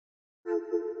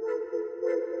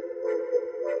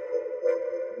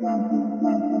Welcome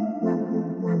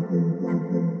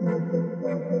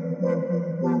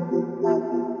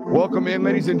in,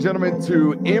 ladies and gentlemen,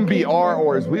 to MBR,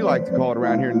 or as we like to call it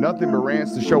around here, Nothing But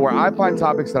Rants, the show where I find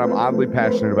topics that I'm oddly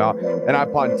passionate about and I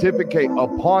pontificate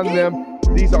upon them.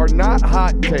 These are not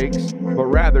hot takes, but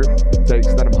rather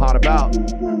takes that I'm hot about.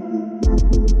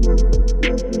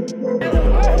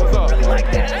 What's up? Really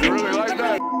like that. You really like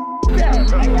that?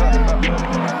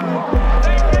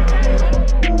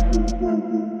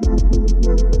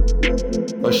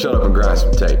 Let's shut up and grind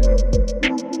some tape.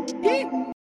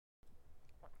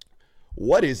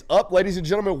 What is up, ladies and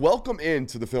gentlemen? Welcome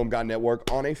into the Film Guy Network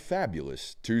on a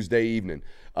fabulous Tuesday evening.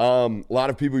 A lot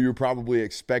of people, you were probably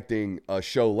expecting a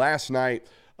show last night.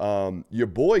 Your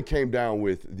boy came down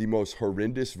with the most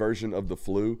horrendous version of the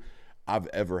flu I've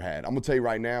ever had. I'm going to tell you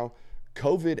right now,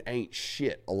 COVID ain't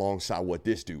shit alongside what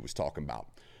this dude was talking about.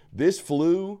 This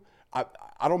flu, I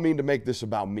don't mean to make this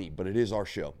about me, but it is our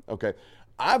show, okay?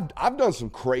 I've done some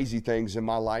crazy things in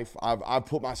my life. I've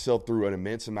put myself through an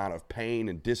immense amount of pain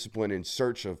and discipline in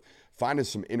search of finding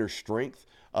some inner strength,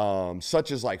 such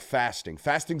as like fasting.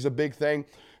 Fasting's a big thing.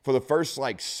 For the first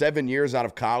 7 years out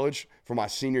of college, from my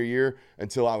senior year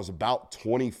until I was about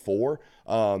 24,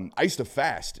 I used to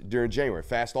fast during January,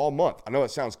 fast all month. I know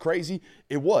it sounds crazy.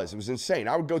 It was insane.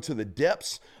 I would go to the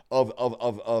depths of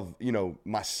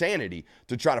my sanity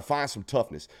to try to find some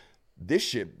toughness. This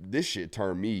shit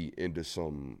turned me into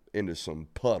some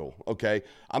puddle, okay?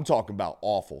 I'm talking about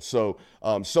awful. So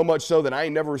much so that I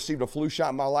ain't never received a flu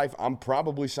shot in my life. I'm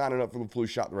probably signing up for the flu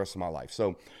shot the rest of my life.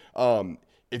 So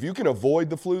if you can avoid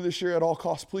the flu this year at all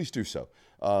costs, please do so,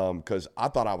 because I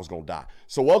thought I was going to die.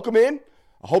 So welcome in.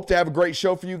 I hope to have a great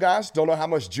show for you guys. Don't know how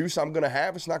much juice I'm going to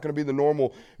have. It's not going to be the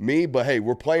normal me, but hey,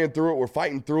 we're playing through it. We're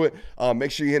fighting through it. Make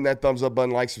sure you hit that thumbs up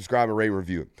button, like, subscribe, and rate and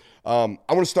review it. I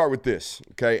want to start with this,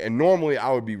 okay? And normally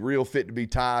I would be real fit to be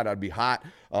tied. I'd be hot.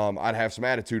 I'd have some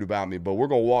attitude about me, but we're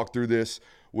going to walk through this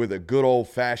with a good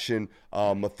old-fashioned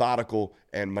methodical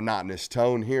and monotonous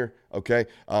tone here, okay?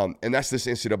 And that's this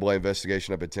NCAA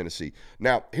investigation up in Tennessee.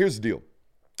 Now, here's the deal.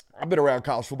 I've been around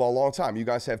college football a long time. You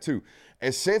guys have too.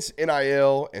 And since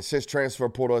NIL and since transfer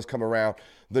portal has come around,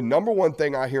 the number one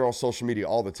thing I hear on social media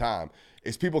all the time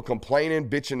is people complaining,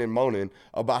 bitching, and moaning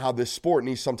about how this sport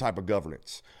needs some type of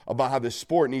governance, about how this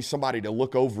sport needs somebody to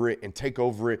look over it and take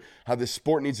over it, how this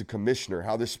sport needs a commissioner,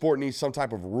 how this sport needs some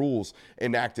type of rules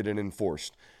enacted and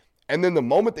enforced. And then the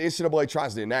moment the NCAA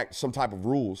tries to enact some type of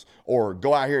rules or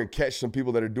go out here and catch some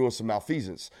people that are doing some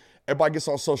malfeasance, everybody gets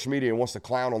on social media and wants to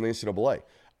clown on the NCAA.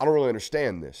 I don't really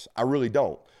understand this. I really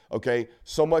don't. Okay,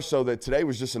 so much so that today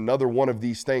was just another one of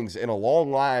these things in a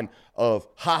long line of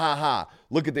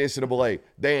look at the NCAA,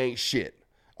 they ain't shit.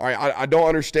 All right, I don't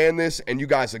understand this, and you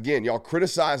guys, again, y'all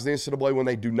criticize the NCAA when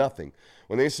they do nothing.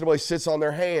 When the NCAA sits on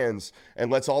their hands and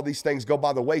lets all these things go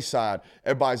by the wayside,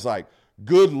 everybody's like,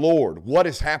 good Lord, what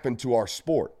has happened to our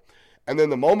sport? And then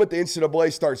the moment the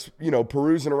NCAA starts,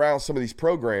 perusing around some of these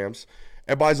programs,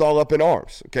 everybody's all up in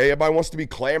arms, okay? Everybody wants to be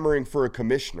clamoring for a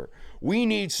commissioner. We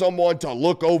need someone to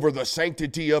look over the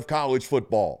sanctity of college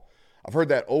football. I've heard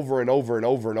that over and over and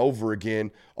over and over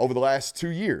again over the last 2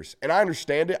 years. And I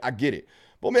understand it. I get it.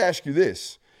 But let me ask you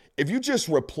this. If you just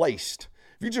replaced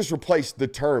the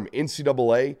term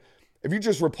NCAA, if you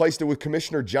just replaced it with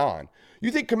Commissioner John, you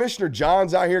think Commissioner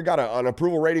John's out here got an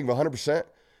approval rating of 100%?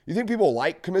 You think people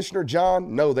like Commissioner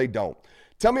John? No, they don't.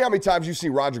 Tell me how many times you see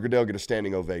Roger Goodell get a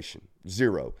standing ovation.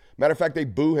 0. Matter of fact, they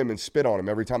boo him and spit on him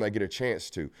every time they get a chance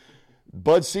to.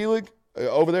 Bud Selig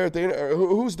over there at the end,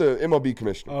 who's the MLB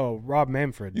commissioner? Oh, Rob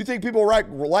Manfred. You think people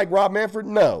like Rob Manfred?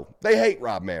 No, they hate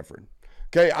Rob Manfred.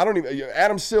 Okay,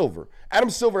 Adam Silver. Adam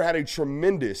Silver had a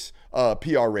tremendous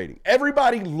PR rating.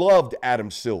 Everybody loved Adam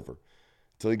Silver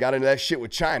until he got into that shit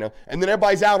with China, and then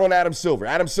everybody's out on Adam Silver.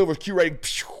 Adam Silver's Q rating,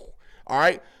 all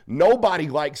right? Nobody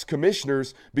likes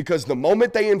commissioners because the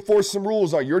moment they enforce some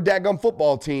rules on your daggum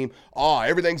football team,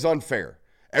 everything's unfair.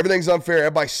 Everything's unfair.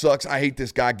 Everybody sucks. I hate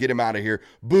this guy. Get him out of here.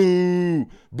 Boo.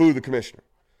 Boo the commissioner.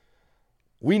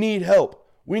 We need help.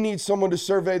 We need someone to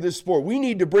survey this sport. We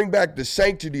need to bring back the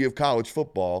sanctity of college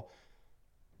football.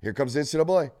 Here comes the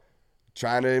NCAA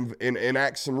trying to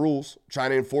enact some rules,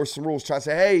 trying to enforce some rules, trying to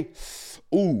say,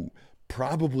 hey,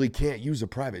 probably can't use a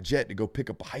private jet to go pick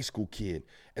up a high school kid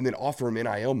and then offer him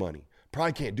NIL money.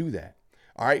 Probably can't do that.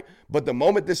 All right. But the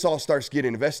moment this all starts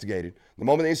getting investigated, the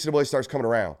moment the NCAA starts coming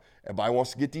around, everybody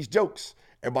wants to get these jokes.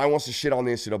 Everybody wants to shit on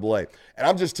the NCAA. And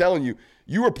I'm just telling you,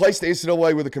 you replace the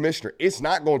NCAA with a commissioner, it's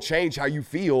not going to change how you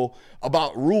feel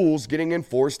about rules getting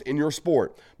enforced in your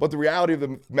sport. But the reality of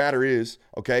the matter is,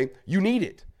 okay, you need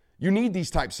it. You need these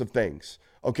types of things,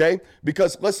 okay?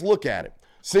 Because let's look at it.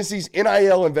 Since these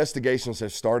NIL investigations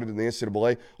have started in the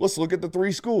NCAA, let's look at the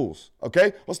 3 schools,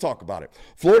 okay? Let's talk about it.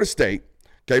 Florida State,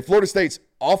 okay? Florida State's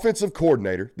offensive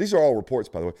coordinator, these are all reports,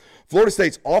 by the way. Florida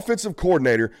State's offensive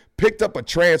coordinator picked up a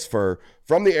transfer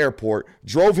from the airport,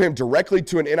 drove him directly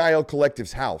to an NIL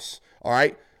collective's house, all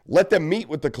right? Let them meet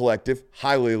with the collective,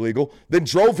 highly illegal, then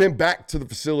drove him back to the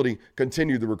facility,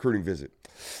 continued the recruiting visit.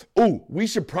 Ooh, we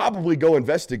should probably go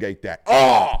investigate that.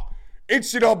 Oh,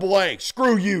 NCAA,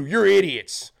 screw you, you're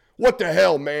idiots. What the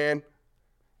hell, man?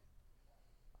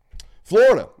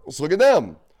 Florida, let's look at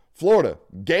them. Florida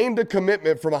gained a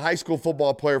commitment from a high school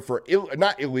football player for,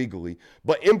 not illegally,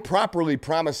 but improperly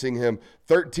promising him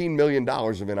 $13 million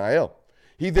of NIL.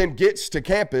 He then gets to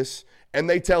campus and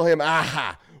they tell him,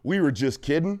 aha, we were just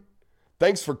kidding.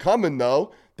 Thanks for coming,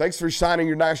 though. Thanks for signing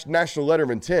your national letter of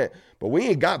intent, but we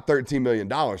ain't got $13 million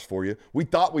for you. We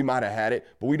thought we might have had it,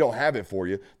 but we don't have it for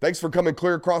you. Thanks for coming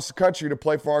clear across the country to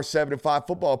play for our 7-5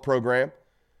 football program.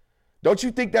 Don't you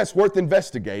think that's worth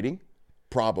investigating?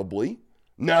 Probably.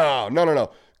 No.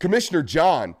 Commissioner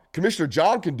John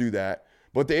can do that,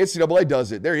 but the NCAA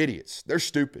does it. They're idiots. They're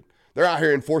stupid. They're out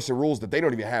here enforcing rules that they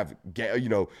don't even have,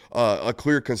 a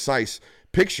clear, concise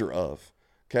picture of.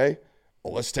 Okay?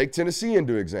 Well, let's take Tennessee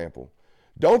into example.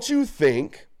 Don't you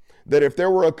think that if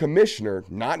there were a commissioner,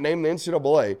 not named the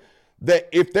NCAA, that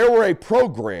if there were a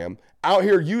program out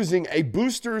here using a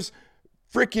booster's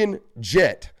freaking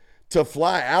jet to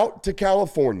fly out to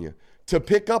California to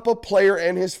pick up a player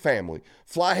and his family,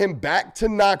 fly him back to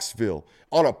Knoxville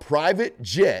on a private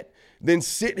jet, then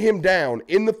sit him down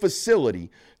in the facility,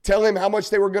 tell him how much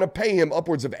they were going to pay him,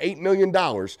 upwards of $8 million,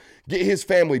 get his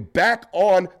family back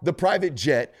on the private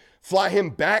jet, fly him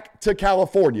back to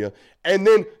California, and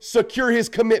then secure his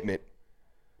commitment?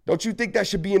 Don't you think that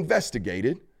should be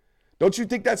investigated? Don't you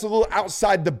think that's a little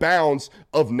outside the bounds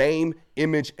of name,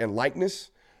 image, and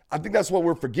likeness? I think that's what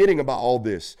we're forgetting about all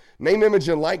this. Name, image,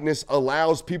 and likeness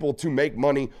allows people to make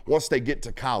money once they get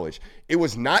to college. It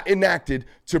was not enacted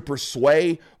to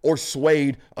persuade or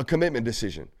sway a commitment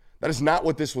decision. That is not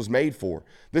what this was made for.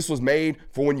 This was made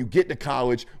for when you get to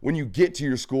college, when you get to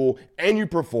your school, and you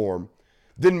perform,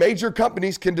 then major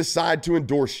companies can decide to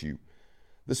endorse you.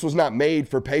 This was not made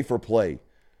for pay for play.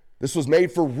 This was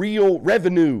made for real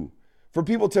revenue, for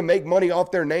people to make money off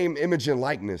their name, image, and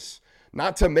likeness,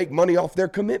 not to make money off their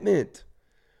commitment.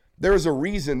 There is a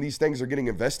reason these things are getting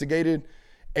investigated,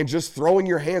 and just throwing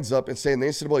your hands up and saying the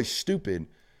NCAA is stupid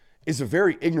is a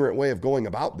very ignorant way of going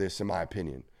about this, in my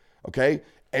opinion, okay?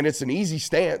 And it's an easy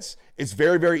stance. It's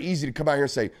very, very easy to come out here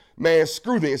and say, man,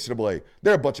 screw the NCAA.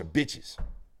 They're a bunch of bitches.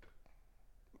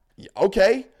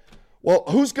 Okay, well,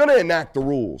 who's going to enact the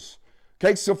rules?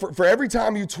 Okay, so for every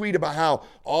time you tweet about how,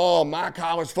 oh, my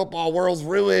college football world's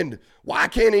ruined, why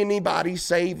can't anybody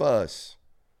save us?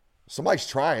 Somebody's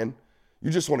trying.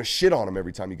 You just want to shit on them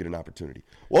every time you get an opportunity.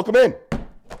 Welcome in.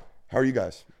 How are you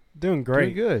guys? Doing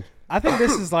great. Doing good. I think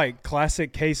this is like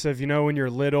classic case of, when you're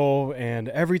little and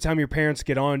every time your parents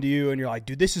get on to you and you're like,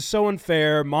 dude, this is so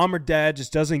unfair. Mom or dad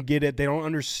just doesn't get it. They don't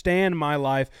understand my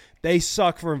life. They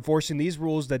suck for enforcing these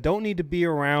rules that don't need to be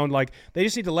around. Like, they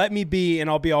just need to let me be and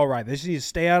I'll be all right. They just need to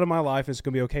stay out of my life and it's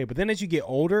going to be okay. But then as you get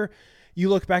older, you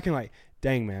look back and like,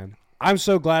 dang, man, I'm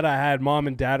so glad I had mom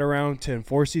and dad around to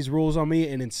enforce these rules on me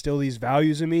and instill these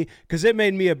values in me, because it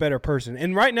made me a better person.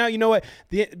 And right now, you know what?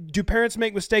 Do parents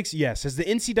make mistakes? Yes. Has the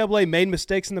NCAA made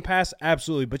mistakes in the past?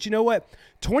 Absolutely. But you know what?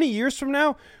 20 years from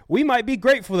now, we might be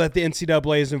grateful that the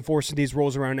NCAA is enforcing these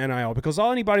rules around NIL, because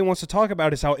all anybody wants to talk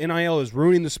about is how NIL is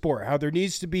ruining the sport, how there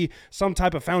needs to be some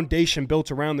type of foundation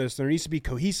built around this. There needs to be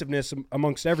cohesiveness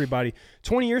amongst everybody.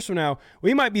 20 years from now,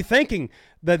 we might be thanking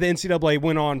that the NCAA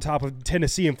went on top of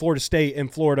Tennessee and Florida State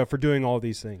and Florida for doing all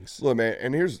these things. Look, man,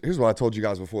 and here's what I told you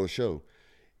guys before the show.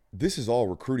 This is all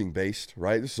recruiting based,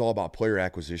 right? This is all about player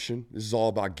acquisition. This is all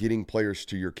about getting players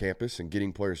to your campus and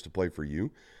getting players to play for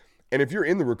you. And if you're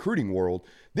in the recruiting world,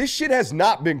 this shit has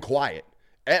not been quiet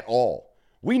at all.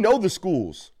 We know the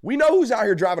schools. We know who's out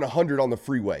here driving 100 on the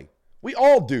freeway. We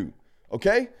all do,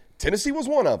 okay? Tennessee was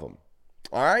one of them,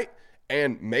 all right?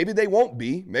 And maybe they won't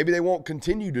be. Maybe they won't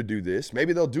continue to do this.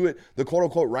 Maybe they'll do it the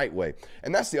quote-unquote right way.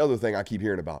 And that's the other thing I keep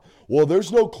hearing about. Well,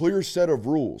 there's no clear set of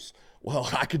rules. Well,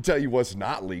 I can tell you what's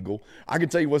not legal. I can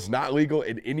tell you what's not legal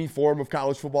in any form of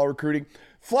college football recruiting.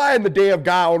 Flying the damn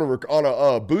guy on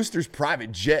a booster's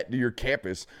private jet to your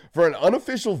campus for an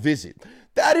unofficial visit.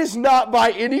 That is not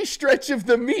by any stretch of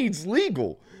the means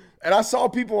legal. And I saw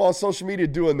people on social media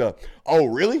doing oh,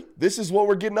 really? This is what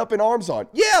we're getting up in arms on?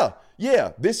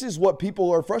 Yeah, this is what people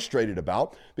are frustrated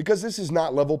about, because this is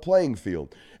not level playing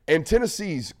field. And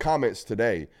Tennessee's comments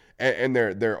today and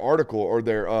their article or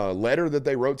their letter that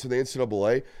they wrote to the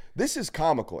NCAA. This is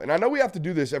comical. And I know we have to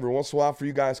do this every once in a while for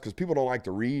you guys because people don't like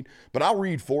to read, but I'll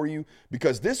read for you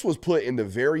because this was put in the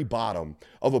very bottom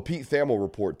of a Pete Thamel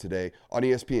report today on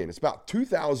ESPN. It's about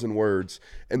 2,000 words,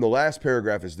 and the last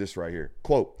paragraph is this right here.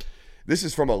 Quote, this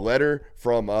is from a letter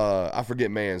from, I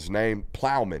forget man's name,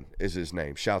 Plowman is his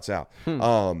name, shouts out.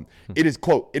 It is,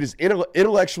 quote, it is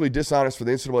intellectually dishonest for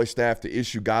the NCAA staff to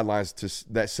issue guidelines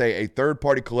that say a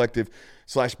third-party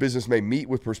collective/business may meet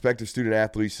with prospective student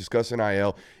athletes, discuss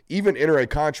NIL, even enter a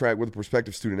contract with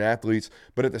prospective student athletes,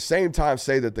 but at the same time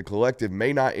say that the collective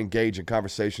may not engage in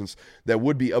conversations that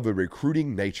would be of a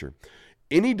recruiting nature.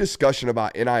 Any discussion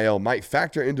about NIL might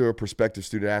factor into a prospective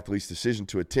student athlete's decision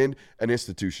to attend an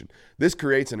institution. This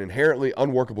creates an inherently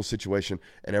unworkable situation,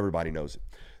 and everybody knows it.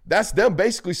 That's them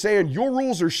basically saying your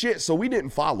rules are shit, so we didn't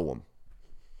follow them.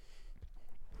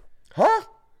 Huh?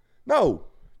 No,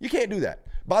 you can't do that.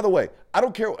 By the way, I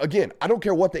don't care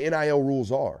what the NIL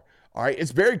rules are. All right,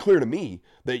 it's very clear to me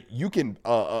that you can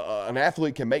an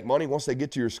athlete can make money once they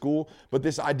get to your school, but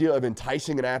this idea of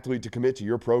enticing an athlete to commit to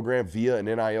your program via an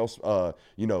NIL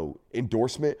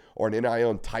endorsement or an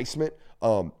NIL enticement,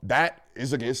 that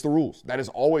is against the rules. That has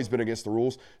always been against the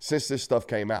rules since this stuff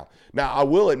came out. Now, I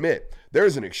will admit there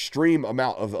is an extreme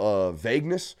amount of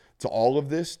vagueness to all of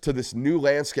this, to this new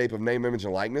landscape of name, image,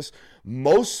 and likeness,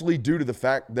 mostly due to the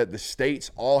fact that the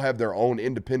states all have their own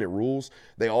independent rules.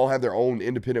 They all have their own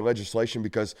independent legislation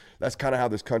because that's kind of how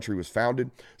this country was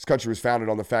founded. This country was founded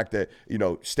on the fact that,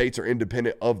 states are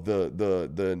independent of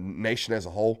the nation as a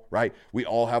whole, right? We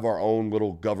all have our own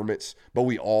little governments, but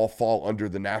we all fall under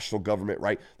the national government,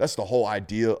 right? That's the whole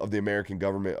idea of the American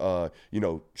government,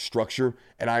 structure.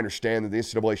 And I understand that the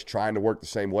NCAA is trying to work the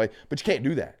same way, but you can't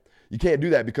do that. You can't do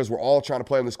that because we're all trying to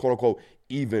play on this quote unquote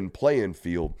even playing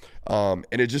field. And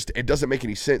it doesn't make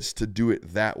any sense to do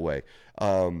it that way.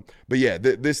 But yeah,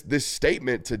 this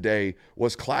statement today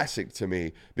was classic to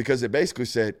me because it basically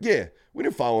said, yeah, we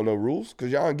didn't follow no rules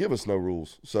because y'all didn't give us no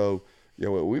rules. So,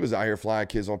 we was out here flying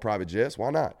kids on private jets. Why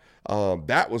not?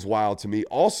 That was wild to me.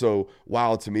 Also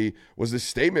wild to me was this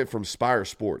statement from Spire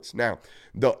Sports. Now,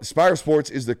 the Spire Sports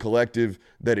is the collective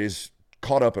that is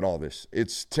caught up in all this.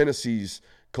 It's Tennessee's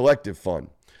collective fund.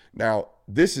 Now,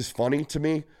 this is funny to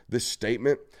me. This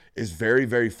statement is very,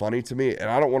 very funny to me. And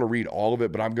I don't want to read all of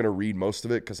it, but I'm going to read most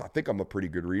of it because I think I'm a pretty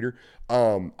good reader.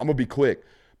 I'm going to be quick.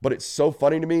 But it's so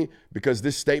funny to me because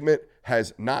this statement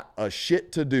has not a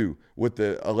shit to do with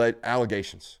the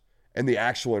allegations and the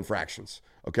actual infractions.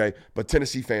 Okay? But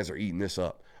Tennessee fans are eating this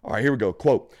up. All right, here we go.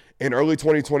 Quote, in early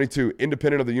 2022,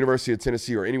 independent of the University of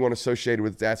Tennessee or anyone associated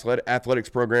with its athletics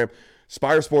program,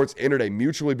 Spire Sports entered a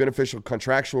mutually beneficial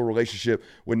contractual relationship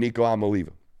with Nico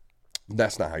Almaliva.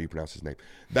 That's not how you pronounce his name.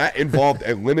 That involved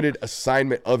a limited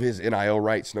assignment of his NIL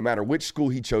rights, no matter which school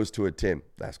he chose to attend.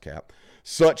 That's cap.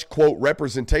 Such, quote,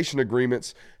 representation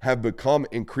agreements have become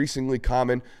increasingly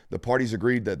common. The parties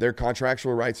agreed that their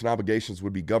contractual rights and obligations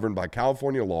would be governed by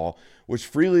California law, which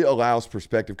freely allows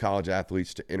prospective college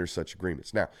athletes to enter such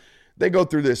agreements. Now, they go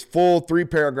through this full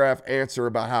 3-paragraph answer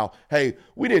about how, hey,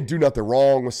 we didn't do nothing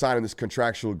wrong with signing this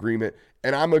contractual agreement,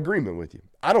 and I'm in agreement with you.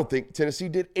 I don't think Tennessee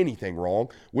did anything wrong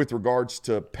with regards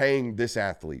to paying this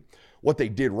athlete. What they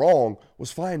did wrong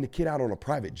was flying the kid out on a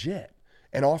private jet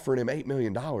and offering him $8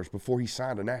 million before he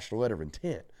signed a national letter of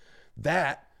intent.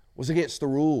 That was against the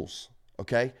rules,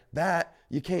 okay? That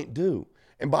you can't do.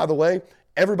 And by the way,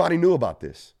 everybody knew about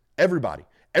this. Everybody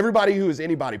who is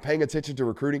anybody paying attention to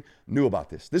recruiting knew about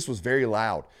this. This was very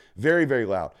loud, very, very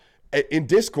loud. In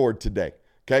Discord today,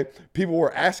 okay, people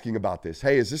were asking about this.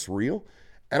 Hey, is this real?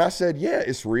 And I said, yeah,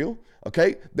 it's real,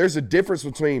 okay? There's a difference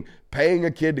between paying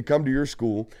a kid to come to your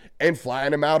school and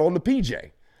flying him out on the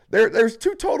PJ. There's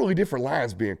two totally different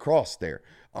lines being crossed there,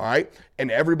 all right?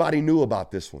 And everybody knew about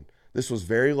this one. This was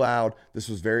very loud. This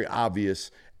was very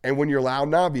obvious. And when you're loud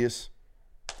and obvious,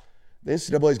 the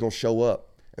NCAA is going to show up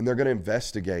and they're going to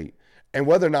investigate. And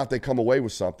whether or not they come away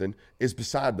with something is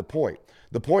beside the point.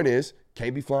 The point is,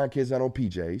 can't be flying kids out on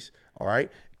PJs, all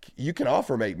right? You can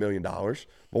offer them $8 million, but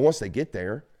once they get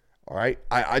there, all right?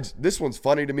 This one's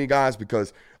funny to me, guys,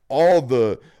 because all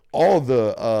the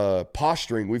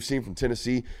posturing we've seen from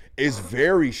Tennessee is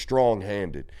very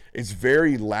strong-handed. It's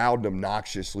very loud and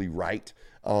obnoxiously right,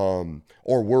 or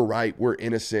we're right, we're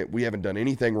innocent, we haven't done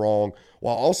anything wrong,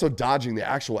 while also dodging the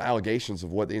actual allegations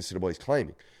of what the NCAA is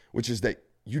claiming, which is that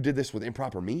you did this with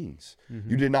improper means. Mm-hmm.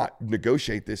 You did not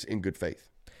negotiate this in good faith.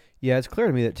 Yeah, it's clear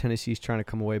to me that Tennessee's trying to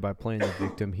come away by playing the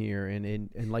victim here,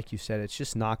 and like you said, it's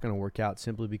just not going to work out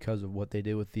simply because of what they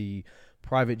did with the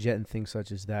private jet and things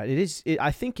such as that.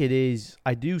 I think it is.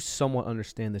 I do somewhat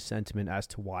understand the sentiment as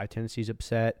to why Tennessee's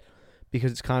upset,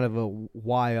 because it's kind of a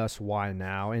why us, why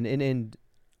now, and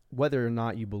whether or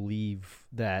not you believe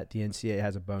that the NCAA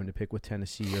has a bone to pick with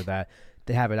Tennessee or that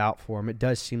they have it out for them, it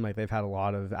does seem like they've had a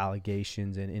lot of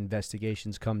allegations and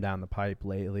investigations come down the pipe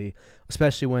lately,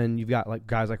 especially when you've got like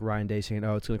guys like Ryan Day saying,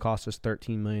 "Oh, it's going to cost us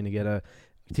 $13 million to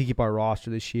keep our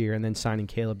roster this year," and then signing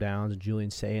Caleb Downs and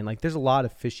Julian saying, like, there's a lot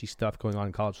of fishy stuff going on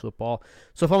in college football.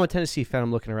 So if I'm a Tennessee fan,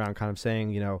 I'm looking around kind of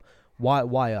saying,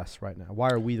 why us right now? Why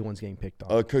are we the ones getting picked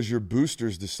on? Because your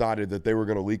boosters decided that they were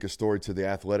going to leak a story to The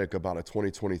Athletic about a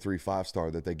 2023 five-star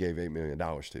that they gave $8 million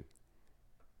to.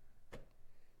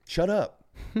 Shut up.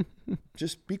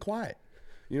 Just be quiet.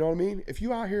 You know what I mean? If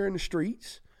you out here in the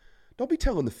streets, don't be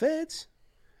telling the feds.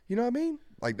 You know what I mean?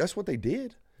 Like, that's what they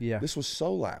did. Yeah. This was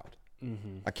so loud.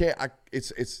 Mm-hmm.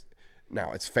 It's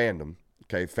fandom.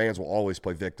 Okay, fans will always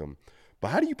play victim. But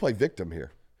how do you play victim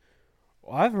here?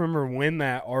 Well, I remember when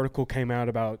that article came out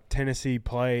about Tennessee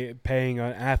paying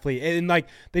an athlete, and like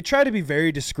they try to be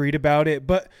very discreet about it,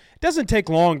 but it doesn't take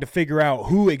long to figure out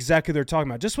who exactly they're talking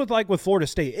about. Just with Florida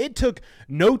State, it took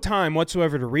no time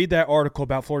whatsoever to read that article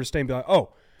about Florida State and be like,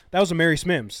 oh, that was a Mary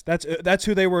Smims. That's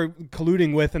who they were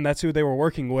colluding with, and that's who they were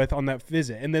working with on that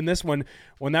visit. And then this one,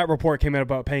 when that report came out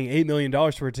about paying $8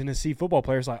 million for a Tennessee football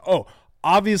player, it's like, oh,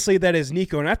 obviously that is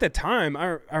Nico. And at the time,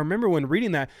 I remember when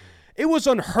reading that, it was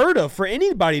unheard of for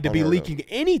anybody to be leaking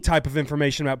any type of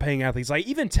information about paying athletes. Like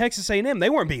even Texas A&M, they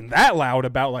weren't being that loud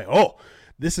about like, oh,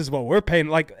 this is what we're paying.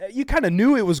 Like you kind of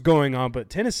knew it was going on, but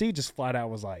Tennessee just flat out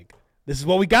was like, this is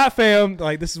what we got, fam.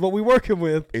 Like this is what we're working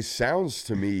with. It sounds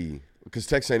to me, because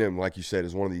Texas A&M, like you said,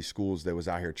 is one of these schools that was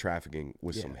out here trafficking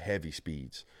with some heavy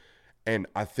speeds. And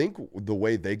I think the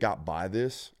way they got by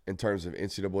this in terms of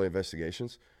NCAA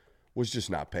investigations was just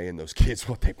not paying those kids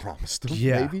what they promised them,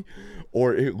 maybe,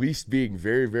 or at least being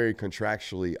very, very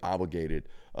contractually obligated.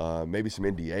 Maybe some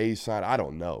NDAs signed. I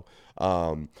don't know.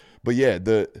 But yeah,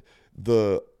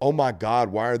 the oh my God,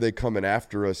 why are they coming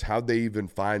after us? How'd they even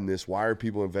find this? Why are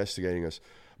people investigating us?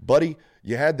 Buddy,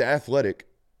 you had The Athletic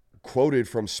quoted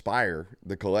from Spire,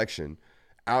 the collection,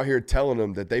 out here telling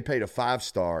them that they paid a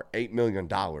five-star $8 million.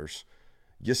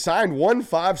 You signed one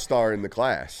five-star in the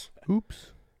class. Oops.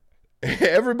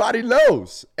 Everybody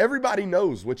knows. Everybody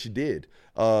knows what you did.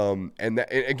 And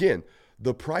again,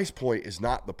 the price point is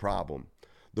not the problem.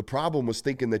 The problem was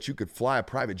thinking that you could fly a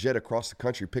private jet across the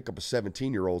country, pick up a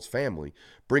 17-year-old's family,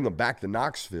 bring them back to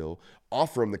Knoxville,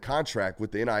 offer them the contract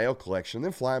with the NIL collection,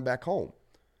 then fly them back home.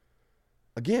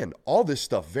 Again, all this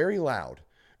stuff, very loud,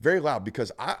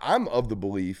 because I'm of the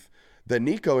belief that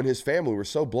Nico and his family were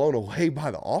so blown away by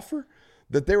the offer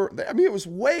that it was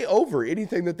way over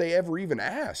anything that they ever even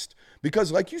asked.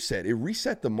 Because like you said, it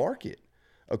reset the market,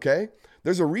 okay?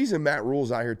 There's a reason Matt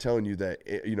Rule's out here telling you that,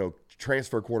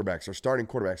 transfer quarterbacks or starting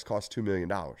quarterbacks cost $2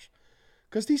 million.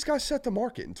 Because these guys set the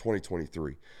market in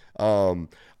 2023. I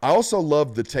also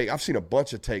love the take. I've seen a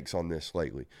bunch of takes on this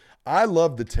lately. I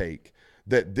love the take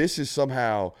that this is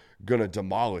somehow going to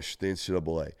demolish the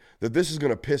NCAA, that this is going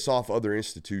to piss off other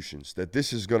institutions, that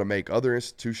this is going to make other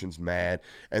institutions mad,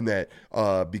 and that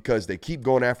because they keep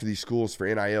going after these schools for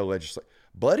NIL legislation.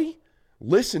 Buddy,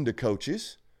 listen to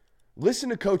coaches. Listen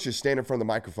to coaches stand in front of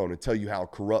the microphone and tell you how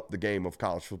corrupt the game of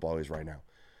college football is right now,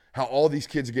 how all these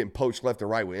kids are getting poached left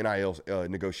and right with NIL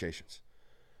negotiations.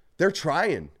 They're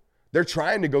trying. They're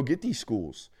trying to go get these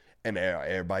schools, and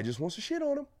everybody just wants to shit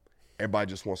on them.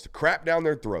 Everybody just wants to crap down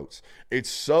their throats. It's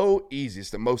so easy. It's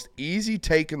the most easy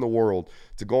take in the world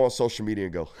to go on social media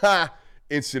and go, ha,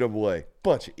 NCAA,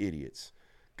 bunch of idiots.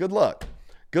 Good luck.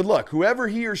 Good luck. Whoever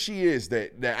he or she is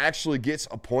that actually gets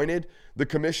appointed the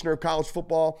commissioner of college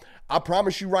football, I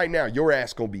promise you right now, your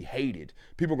ass going to be hated.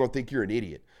 People are going to think you're an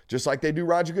idiot, just like they do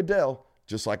Roger Goodell,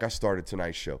 just like I started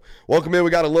tonight's show. Welcome in. We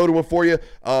got a loaded one for you.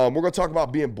 We're going to talk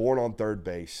about being born on third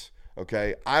base.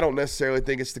 Okay, I don't necessarily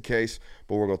think it's the case,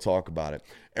 but we're going to talk about it.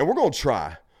 And we're going to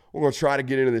try. We're going to try to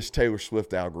get into this Taylor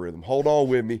Swift algorithm. Hold on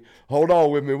with me. We're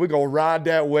going to ride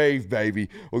that wave, baby.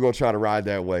 We're going to try to ride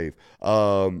that wave.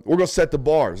 We're going to set the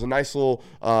bars. A nice little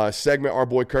segment our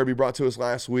boy Kirby brought to us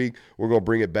last week. We're going to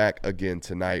bring it back again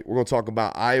tonight. We're going to talk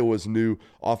about Iowa's new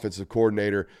offensive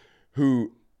coordinator,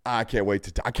 who I can't wait.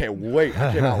 I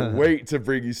cannot wait to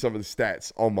bring you some of the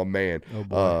stats on my man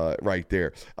right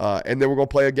there. And then we're going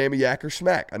to play a game of Yak or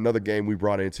Smack, another game we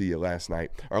brought into you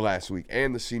last week.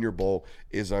 And the Senior Bowl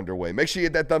is underway. Make sure you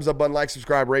hit that thumbs up button, like,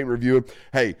 subscribe, rate, and review it.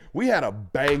 Hey, we had a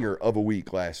banger of a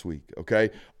week last week, okay?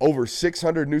 Over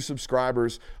 600 new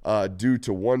subscribers due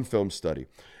to one film study.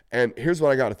 And here's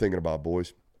what I got to thinking about,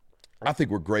 boys. I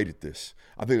think we're great at this.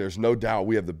 I think there's no doubt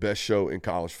we have the best show in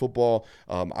college football.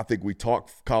 I think we talk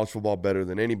college football better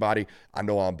than anybody. I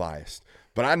know I'm biased.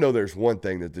 But I know there's one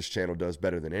thing that this channel does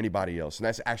better than anybody else, and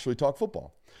that's actually talk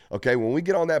football. Okay, when we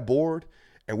get on that board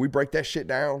and we break that shit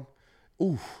down,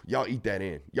 ooh, y'all eat that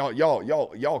in. Y'all,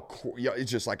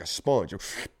 it's just like a sponge.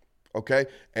 Okay,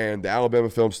 and the Alabama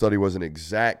film study was an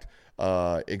exact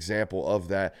example of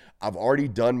that. I've already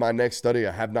done my next study.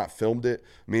 I have not filmed it,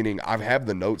 meaning I have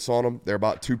the notes on them. They're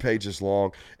about 2 pages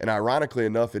long. And ironically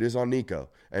enough, it is on Nico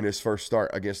and his first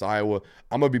start against Iowa.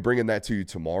 I'm going to be bringing that to you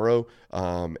tomorrow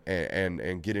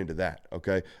and get into that,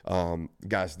 okay?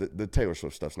 Guys, the Taylor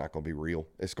Swift stuff's not going to be real.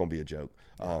 It's going to be a joke.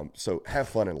 So have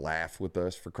fun and laugh with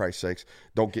us, for Christ's sakes.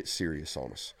 Don't get serious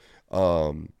on us.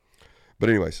 But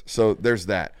anyways, so there's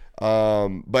that. But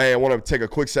hey, I want to take a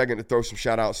quick second to throw some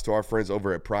shout outs to our friends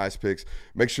over at Prize Picks.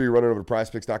 Make sure you run it over to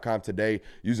prizepicks.com today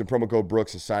using promo code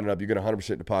Brooks and sign it up. You get a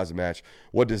 100% deposit match.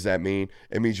 What does that mean?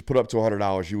 It means you put up to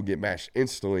 $100, you will get matched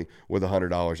instantly with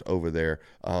 $100 over there.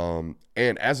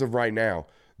 And as of right now,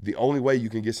 the only way you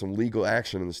can get some legal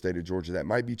action in the state of Georgia, that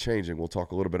might be changing. We'll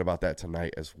talk a little bit about that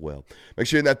tonight as well. Make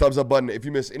sure you hit that thumbs up button. If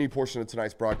you miss any portion of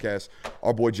tonight's broadcast,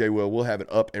 our boy Jay will have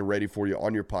it up and ready for you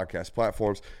on your podcast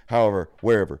platforms. However,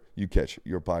 wherever you catch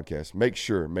your podcast, make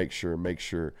sure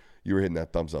you're hitting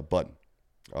that thumbs up button.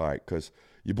 All right, because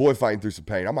your boy fighting through some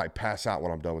pain. I might pass out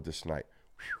when I'm done with this tonight.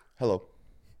 Hello.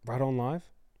 Right on live?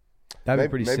 That'd be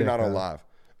pretty sick. Maybe not on live.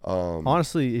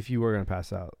 Honestly, if you were going to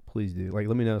pass out, please do. Like,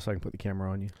 let me know so I can put the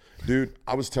camera on you. Dude,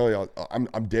 I was telling y'all,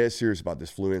 I'm dead serious about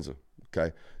this fluenza,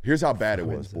 okay? Here's how bad it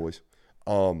was, boys.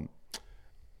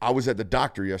 I was at the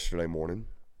doctor yesterday morning,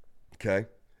 okay?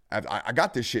 I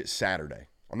got this shit Saturday.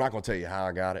 I'm not going to tell you how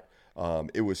I got it.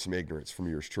 It was some ignorance from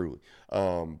yours truly.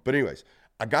 But anyways,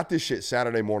 I got this shit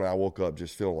Saturday morning. I woke up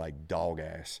just feeling like dog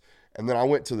ass. And then I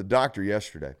went to the doctor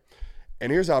yesterday.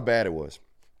 And here's how bad it was.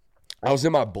 I was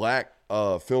in my black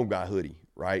film guy hoodie,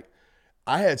 right?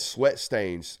 I had sweat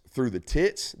stains through the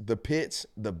tits, the pits,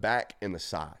 the back, and the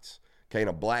sides. Okay, in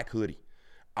a black hoodie.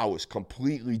 I was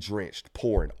completely drenched,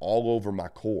 pouring all over my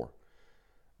core.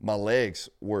 My legs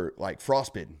were like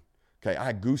frostbitten. Okay, I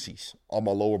had goosies on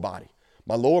my lower body.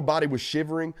 My lower body was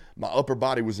shivering. My upper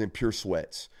body was in pure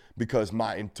sweats because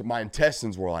my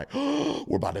intestines were like, oh,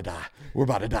 we're about to die. We're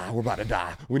about to die. We're about to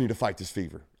die. We need to fight this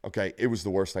fever. Okay, it was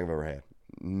the worst thing I've ever had.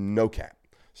 No cap.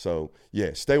 So,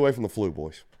 yeah, stay away from the flu,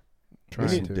 boys.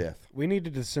 Death. We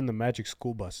needed to send the magic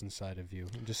school bus inside of you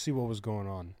and just see what was going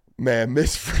on. Man,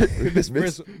 Miss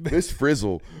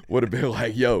Frizzle would have been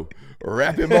like, yo,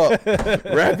 wrap him up.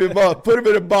 Put him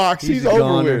in a box. He's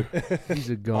over with. He's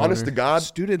a goner. Honest to God.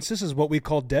 Students, this is what we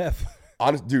call death.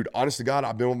 Honest to God,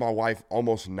 I've been with my wife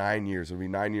almost 9 years. It'll be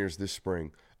 9 years this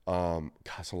spring. God,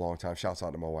 it's a long time. Shouts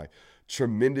out to my wife.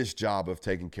 Tremendous job of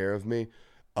taking care of me.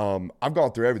 I've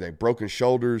gone through everything: broken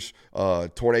shoulders,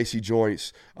 torn AC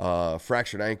joints,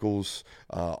 fractured ankles,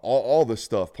 all the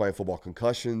stuff, playing football,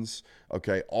 concussions,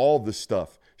 okay, all the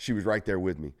stuff. She was right there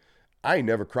with me. I ain't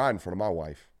never cried in front of my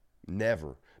wife.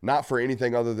 Never. Not for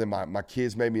anything other than my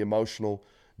kids made me emotional.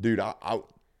 Dude,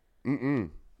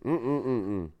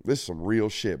 this is some real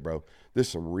shit, bro. This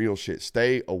is some real shit.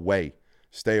 Stay away.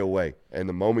 And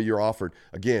the moment you're offered,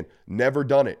 again, never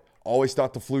done it. Always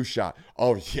thought the flu shot.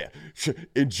 Oh, yeah.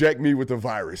 Inject me with the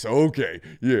virus. Okay.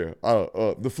 Yeah.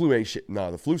 The flu ain't shit. Nah,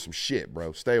 the flu's some shit,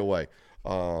 bro. Stay away.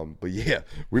 But, yeah,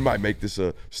 we might make this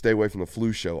a stay away from the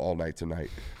flu show all night tonight.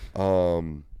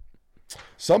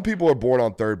 Some people are born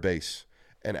on third base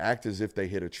and act as if they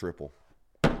hit a triple.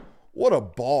 What a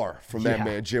bar from that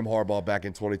man, Jim Harbaugh, back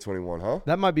in 2021, huh?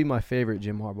 That might be my favorite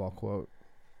Jim Harbaugh quote.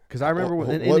 Because I remember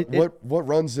what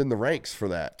runs in the ranks for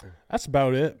that? That's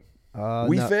about it.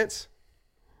 Fence?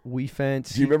 We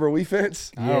fence. Do you remember we fence?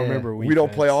 I don't remember we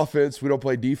don't play offense. We don't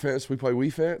play defense. We play we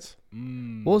fence.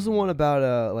 What was the one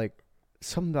about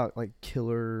something about like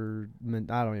killer?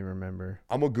 I don't even remember.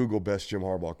 I'm gonna Google best Jim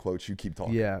Harbaugh quotes. You keep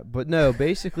talking. Yeah, but no.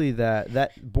 Basically,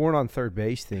 that born on third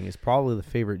base thing is probably the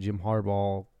favorite Jim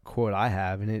Harbaugh quote I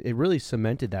have, and it really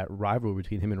cemented that rivalry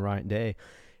between him and Ryan Day.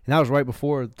 And that was right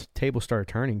before the table started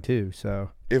turning too.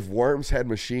 So if worms had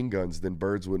machine guns, then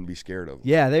birds wouldn't be scared of them.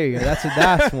 Yeah, there you go.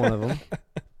 That's one of them.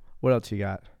 What else you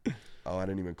got? Oh, I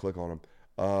didn't even click on them.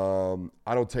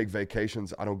 I don't take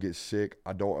vacations. I don't get sick.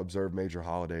 I don't observe major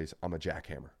holidays. I'm a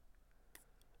jackhammer.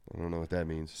 I don't know what that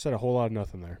means. Said a whole lot of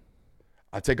nothing there.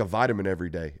 I take a vitamin every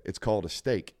day. It's called a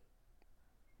steak.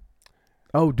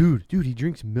 Oh, dude, he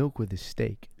drinks milk with his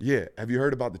steak. Yeah. Have you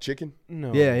heard about the chicken?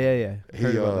 No. Yeah.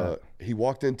 Heard about that. He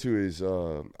walked into his,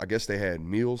 I guess they had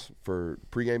meals for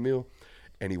pregame meal,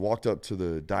 and he walked up to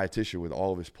the dietitian with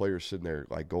all of his players sitting there,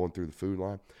 like going through the food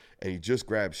line, and he just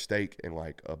grabbed steak and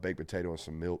like a baked potato and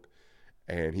some milk,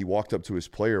 and he walked up to his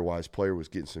player while his player was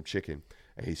getting some chicken,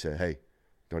 and he said, "Hey,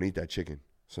 don't eat that chicken.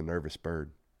 It's a nervous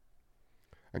bird."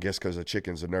 I guess because a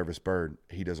chicken's a nervous bird,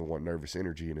 he doesn't want nervous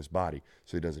energy in his body,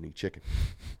 so he doesn't eat chicken.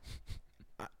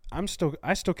 I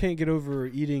still can't get over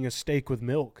eating a steak with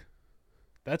milk.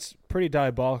 That's pretty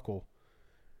diabolical.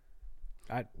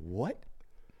 What?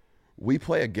 We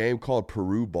play a game called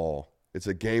Peru ball. It's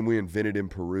a game we invented in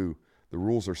Peru. The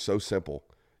rules are so simple.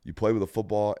 You play with a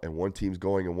football, and one team's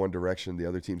going in one direction, the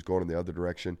other team's going in the other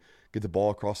direction. Get the ball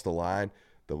across the line,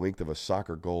 the length of a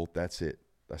soccer goal, that's it.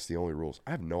 That's the only rules.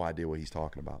 I have no idea what he's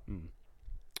talking about.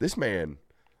 This man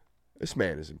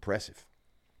is impressive.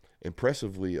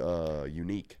 Impressively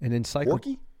unique. An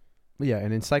Porky? Yeah,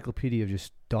 an encyclopedia of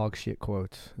just dog shit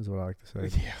quotes is what I like to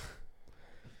say. Yeah.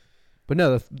 But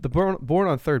no, the born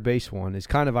on third base one is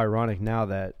kind of ironic now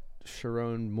that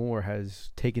Sherrone Moore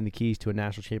has taken the keys to a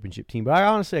national championship team. But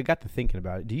I got to thinking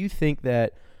about it. Do you think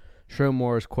that Sherrone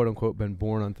Moore has quote unquote been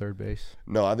born on third base?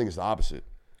 No, I think it's the opposite.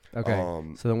 Okay,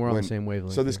 so then we're on the same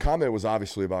wavelength. So this comment was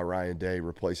obviously about Ryan Day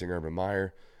replacing Urban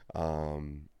Meyer.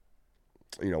 Once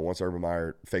Urban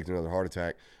Meyer faked another heart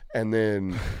attack, and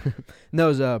then no,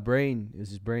 it was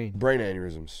his brain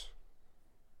aneurysms,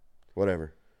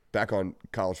 whatever. Back on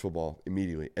college football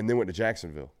immediately, and then went to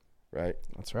Jacksonville. Right?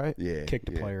 That's right. Yeah, Kicked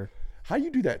a player. How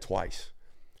you do that twice?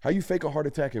 How you fake a heart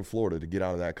attack in Florida to get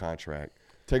out of that contract?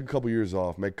 Take a couple years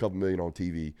off, make a couple million on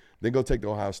TV, then go take the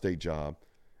Ohio State job.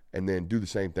 And then do the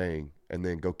same thing, and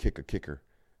then go kick a kicker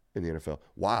in the NFL.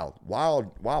 Wild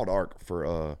arc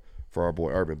for our boy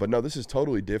Urban. But no, this is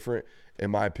totally different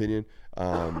in my opinion,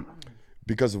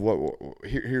 because of what.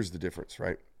 Here's the difference,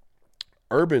 right?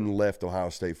 Urban left Ohio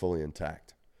State fully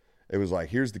intact. It was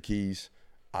like, here's the keys.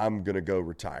 I'm gonna go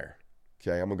retire.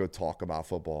 Okay, I'm gonna go talk about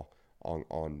football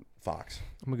on Fox.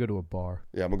 I'm gonna go to a bar.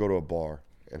 Yeah, I'm gonna go to a bar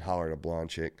and holler at a blonde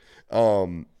chick.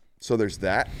 So there's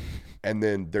that, and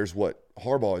then there's what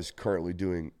Harbaugh is currently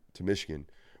doing to Michigan,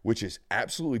 which is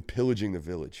absolutely pillaging the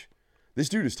village. This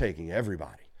dude is taking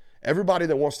everybody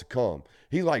that wants to come.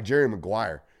 He's like Jerry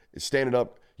Maguire, is standing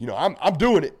up. I'm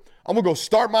doing it. I'm gonna go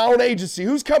start my own agency.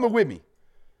 Who's coming with me?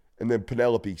 And then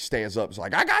Penelope stands up. It's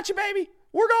like, I got you, baby.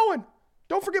 We're going.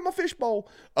 Don't forget my fishbowl.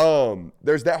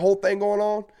 There's that whole thing going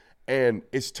on, and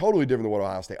it's totally different than what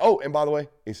Ohio State. Oh, and by the way,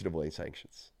 NCAA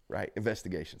sanctions, right?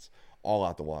 Investigations. All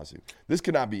out the wazoo. This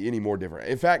could not be any more different.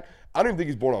 In fact, I don't even think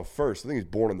he's born on first. I think he's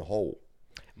born in the hole.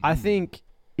 I think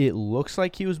it looks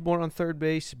like he was born on third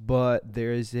base, but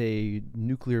there is a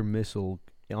nuclear missile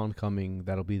oncoming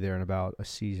that'll be there in about a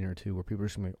season or two where people are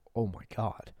just going to be, oh my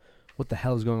God, what the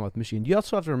hell is going on with Michigan? You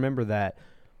also have to remember that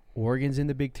Oregon's in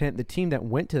the Big Ten. The team that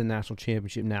went to the national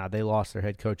championship now, they lost their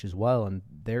head coach as well, and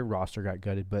their roster got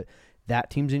gutted, but that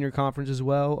team's in your conference as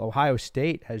well. Ohio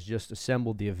State has just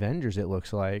assembled the Avengers, it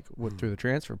looks like, through the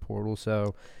transfer portal.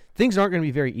 So things aren't going to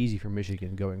be very easy for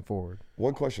Michigan going forward.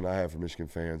 One question I have for Michigan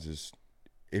fans is,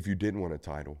 if you didn't win a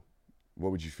title,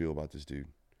 what would you feel about this dude?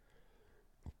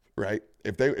 Right?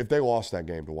 If they lost that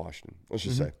game to Washington, let's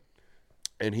just say,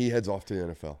 and he heads off to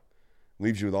the NFL,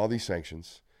 leaves you with all these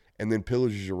sanctions, and then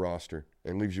pillages your roster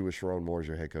and leaves you with Sherrone Moore as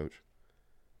your head coach.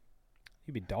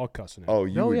 You'd be dog cussing him. Oh,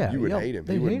 you would hate him.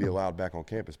 He wouldn't be him. allowed back on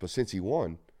campus. But since he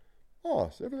won,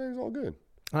 so everything's all good.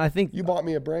 And I think You bought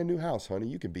me a brand new house, honey.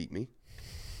 You can beat me.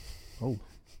 Oh,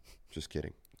 Just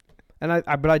kidding. and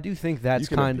but I do think that's You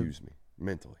can kind of abuse me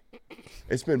mentally.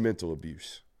 It's been mental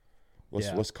abuse.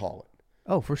 Let's call it.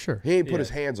 Oh, for sure. He ain't put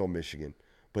his hands on Michigan,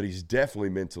 but he's definitely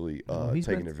mentally He's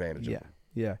taking been- advantage of Yeah, him.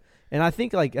 yeah. And I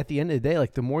think at the end of the day,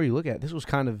 the more you look at it, this was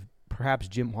kind of perhaps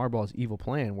Jim Harbaugh's evil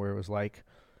plan, where it was like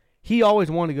he always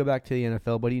wanted to go back to the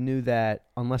NFL, but he knew that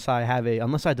unless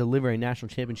I deliver a national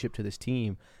championship to this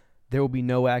team, there will be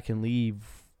no way I can leave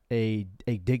a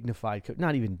dignified,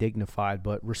 not even dignified,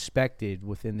 but respected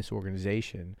within this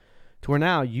organization. To where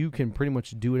now you can pretty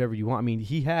much do whatever you want. I mean,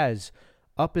 he has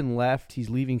up and left. He's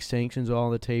leaving sanctions all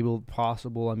on the table,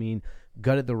 possible. I mean,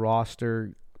 gutted the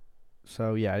roster.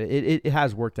 So, yeah, it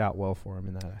has worked out well for him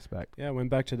in that aspect. Yeah, went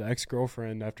back to the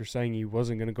ex-girlfriend after saying he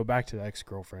wasn't going to go back to the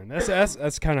ex-girlfriend.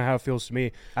 That's kind of how it feels to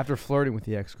me. After flirting with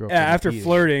the ex-girlfriend. Yeah, after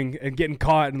flirting and getting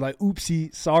caught and like,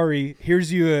 oopsie, sorry,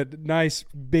 here's you a nice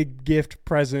big gift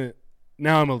present.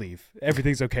 now I'm going to leave.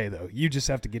 Everything's okay, though. You just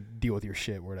have to deal with your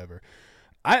shit or whatever.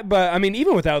 But I mean,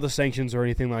 even without the sanctions or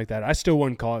anything like that, I still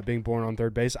wouldn't call it being born on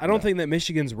third base. I don't think that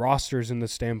Michigan's roster is in the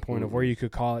standpoint of where you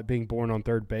could call it being born on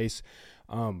third base.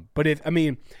 But it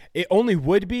only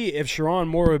would be if Sherrone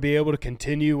Moore would be able to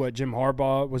continue what Jim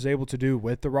Harbaugh was able to do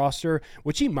with the roster,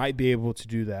 which he might be able to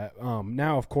do that.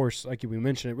 Now, of course, like we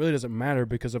mentioned, it really doesn't matter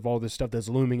because of all this stuff that's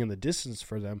looming in the distance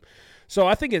for them. So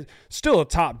I think it's still a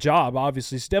top job,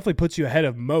 obviously. It definitely puts you ahead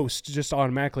of most just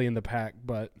automatically in the pack,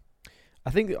 but I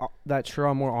think that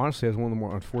Sherrone Moore honestly has one of the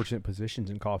more unfortunate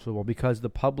positions in college football because the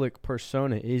public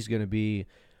persona is going to be,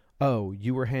 oh,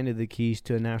 you were handed the keys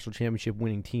to a national championship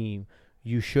winning team.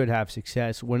 You should have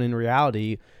success. When in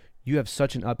reality, you have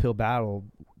such an uphill battle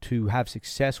to have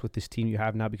success with this team you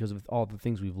have now because of all the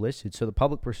things we've listed. So the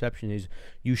public perception is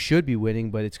you should be winning,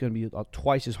 but it's going to be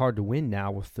twice as hard to win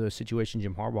now with the situation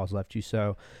Jim Harbaugh's left you.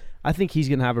 So I think he's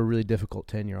going to have a really difficult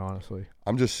tenure, honestly.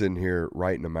 I'm just sitting here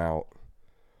writing them out.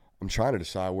 I'm trying to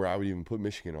decide where I would even put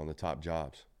Michigan on the top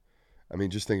jobs. I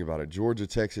mean, just think about it. Georgia,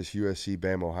 Texas, USC,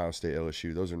 Bama, Ohio State,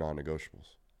 LSU. Those are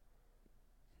non-negotiables.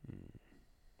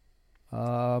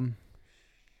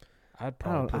 I'd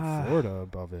probably put Florida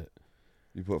above it.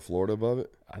 You put Florida above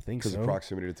it? I think so. Because of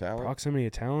proximity to talent? Proximity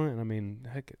to talent, and I mean,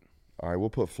 heck. All right,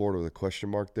 we'll put Florida with a question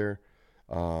mark there.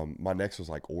 My next was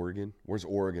like Oregon. Where's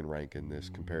Oregon rank in this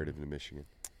comparative to Michigan?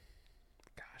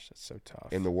 Gosh, that's so tough.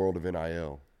 In the world of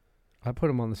NIL. I put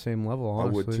them on the same level,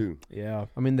 honestly. I would too. Yeah.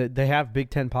 I mean, they have Big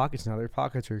Ten pockets now. Their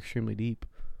pockets are extremely deep.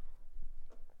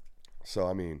 So,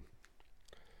 I mean,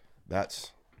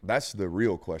 that's the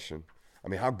real question. I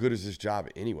mean, how good is this job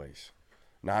anyways?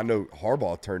 Now, I know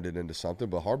Harbaugh turned it into something,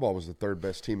 but Harbaugh was the third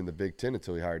best team in the Big Ten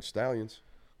until he hired Stallions.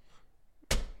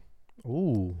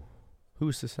 Ooh.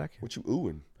 Who's the second? What you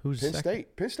oohing? Who's Penn the second?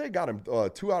 State. Penn State got him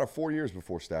 2 out of 4 years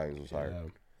before Stallions was hired.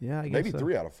 Yeah, I guess Maybe so.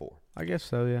 3 out of 4. I guess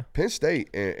so, yeah. Penn State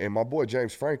and my boy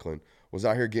James Franklin was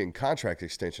out here getting contract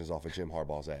extensions off of Jim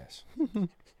Harbaugh's ass.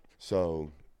 So,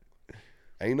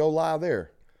 ain't no lie there.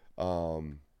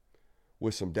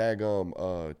 With some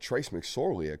daggum Trace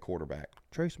McSorley at quarterback.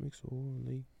 Trace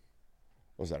McSorley.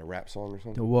 Was that a rap song or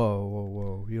something?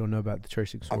 Whoa. You don't know about the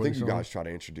Tracy McSorley I think you song? guys tried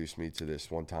to introduce me to this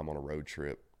one time on a road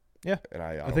trip. Yeah. And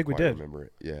I think we quite did. remember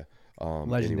it. Yeah.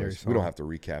 Legendary anyways, song. we don't have to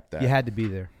recap that. You had to be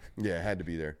there. Yeah, it had to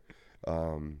be there.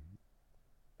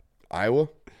 Iowa?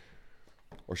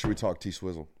 Or should we talk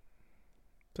T-Swizzle?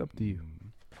 It's up to you.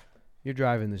 You're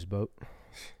driving this boat.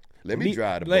 Let me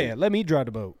drive the boat. Yeah, let me drive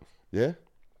the boat. Yeah?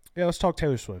 Yeah, let's talk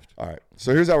Taylor Swift. All right.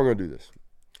 So here's how we're going to do this.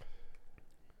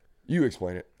 You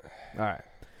explain it. All right.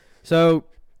 So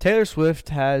Taylor Swift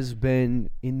has been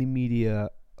in the media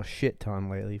a shit ton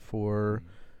lately for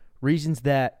reasons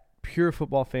that pure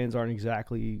football fans aren't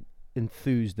exactly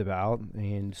enthused about,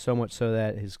 and so much so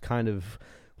that has kind of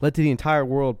led to the entire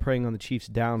world preying on the Chiefs'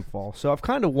 downfall. So I've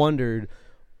kind of wondered,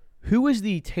 who is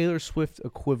the Taylor Swift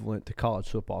equivalent to college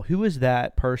football? Who is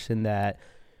that person that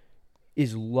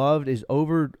is loved, is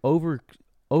overhyped,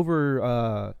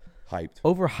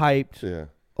 Yeah.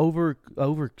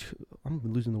 I'm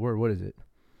losing the word. What is it?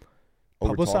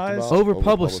 Publicized?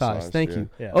 Over-publicized. Thank you.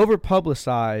 Yeah.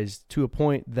 Over-publicized to a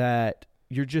point that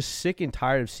you're just sick and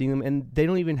tired of seeing them, and they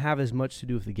don't even have as much to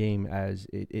do with the game as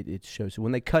it shows. So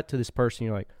when they cut to this person,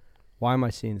 you're like, why am I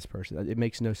seeing this person? It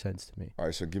makes no sense to me. All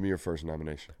right, so give me your first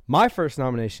nomination. My first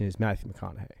nomination is Matthew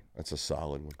McConaughey. That's a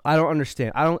solid one. I don't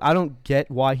understand. I don't get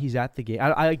why he's at the game.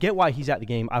 I get why he's at the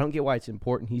game. I don't get why it's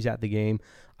important he's at the game.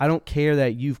 I don't care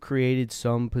that you've created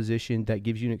some position that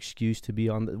gives you an excuse to be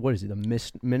on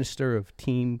the minister of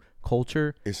team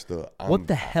culture. It's the what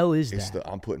the hell is it's that?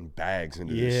 I'm putting bags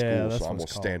into this Yeah, school, that's so I'm what gonna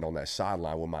it's stand on that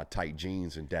sideline with my tight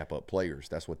jeans and dap up players.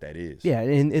 That's what that is. Yeah,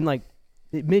 and like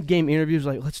mid-game interviews,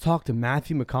 like, let's talk to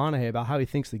Matthew McConaughey about how he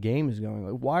thinks the game is going.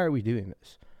 Like, why are we doing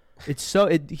this? It's so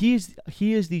he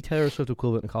is the Taylor Swift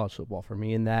equivalent in college football for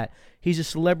me, in that he's a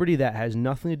celebrity that has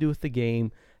nothing to do with the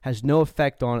game, has no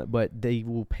effect on it, but they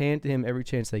will pan to him every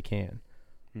chance they can.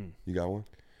 You got one?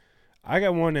 I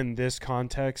got one in this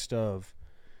context of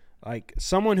like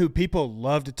someone who people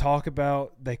love to talk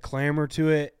about, they clamor to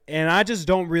it, and I just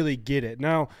don't really get it.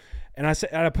 Now, and I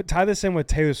tie this in with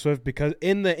Taylor Swift because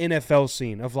in the NFL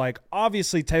scene of like,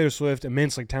 obviously Taylor Swift,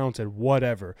 immensely talented,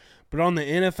 whatever, but on the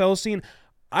NFL scene,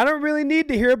 I don't really need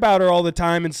to hear about her all the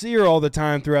time and see her all the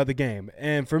time throughout the game.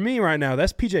 And for me right now,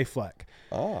 that's PJ Fleck.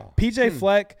 PJ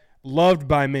Fleck, loved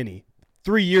by many.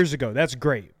 3 years ago, that's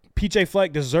great. PJ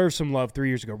Fleck deserves some love 3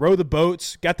 years ago. Row the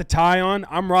boats, got the tie on.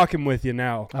 I'm rocking with you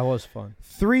now. That was fun.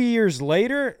 3 years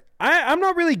later, I'm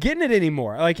not really getting it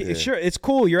anymore. Like, sure, it's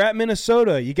cool. You're at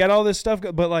Minnesota. You got all this stuff.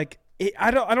 But, like,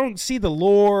 I don't see the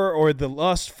lure or the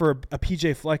lust for a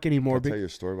PJ Fleck anymore. Can I tell you a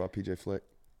story about PJ Fleck?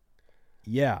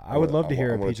 Yeah, I would love to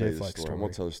hear a wanna tell PJ you the Fleck story. I'm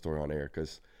going to tell the story on air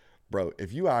because, bro,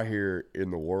 if you out here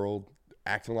in the world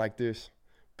acting like this,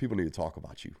 people need to talk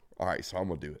about you. All right, so I'm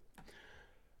going to do it.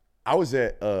 I was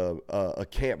at a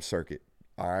camp circuit,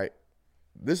 all right?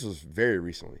 This was very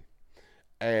recently.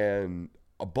 And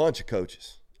a bunch of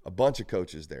coaches there, a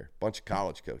bunch of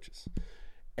college coaches.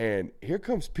 And here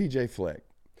comes PJ Fleck.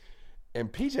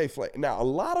 And PJ Fleck, now a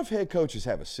lot of head coaches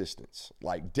have assistants,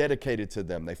 like dedicated to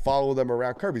them. They follow them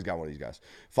around. Kirby's got one of these guys.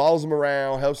 Follows them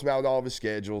around, helps him out with all of his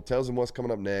schedule, tells him what's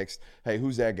coming up next. Hey,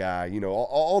 who's that guy? You know,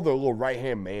 all the little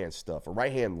right-hand man stuff or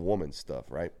right-hand woman stuff,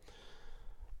 right?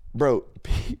 Bro,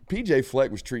 PJ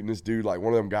Fleck was treating this dude like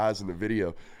one of them guys in the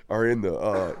video or in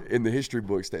the history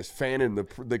books that's fanning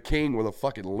the king with a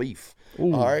fucking leaf.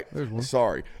 Ooh, all right?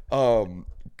 Sorry.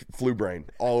 Flu brain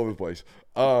all over the place.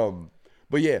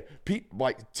 But yeah, Pete,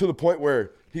 like to the point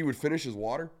where he would finish his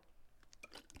water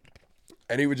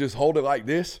and he would just hold it like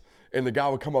this and the guy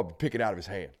would come up and pick it out of his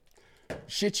hand.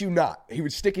 Shit you not. He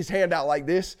would stick his hand out like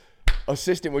this.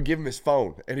 Assistant would give him his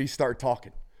phone and he'd start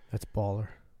talking. That's baller.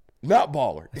 Not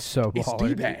baller. It's so baller. It's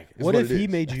D-bag. What if he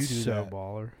made you do so that?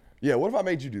 Baller. Yeah, what if I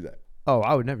made you do that? Oh,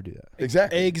 I would never do that.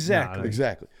 Exactly.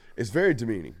 Exactly. It's very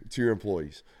demeaning to your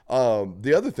employees.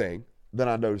 The other thing that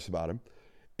I noticed about him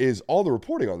is all the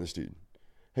reporting on this dude.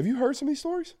 Have you heard some of these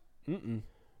stories? Mm-mm.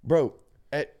 Bro,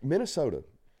 at Minnesota,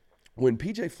 when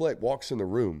PJ Fleck walks in the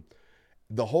room,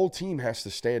 the whole team has to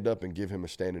stand up and give him a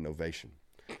standing ovation.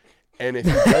 And if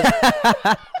he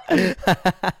doesn't,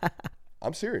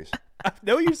 I'm serious. I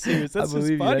know you're serious. That's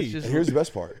just funny. And here's the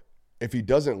best part. If he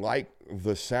doesn't like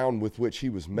the sound with which he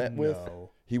was met with,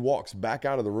 he walks back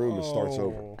out of the room and starts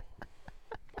over.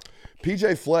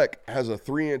 PJ Fleck has a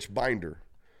 3-inch binder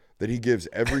that he gives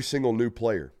every single new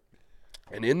player.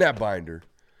 And in that binder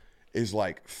is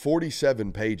like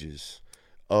 47 pages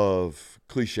of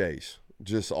cliches,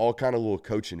 just all kind of little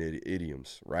coaching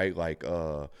idioms, right? Like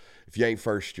if you ain't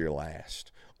first, you're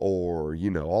last. Or,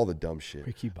 you know, all the dumb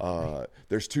shit.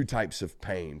 There's 2 types of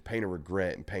pain of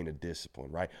regret and pain of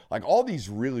discipline, right? Like all these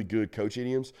really good coach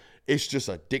idioms, it's just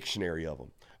a dictionary of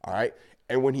them, all right?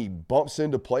 And when he bumps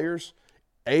into players,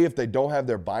 A, if they don't have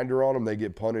their binder on them, they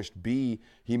get punished. B,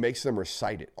 he makes them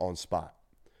recite it on spot,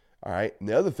 all right? And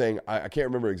the other thing, I can't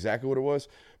remember exactly what it was,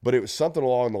 but it was something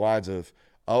along the lines of,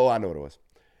 oh, I know what it was.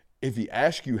 If he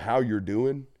asks you how you're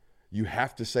doing, you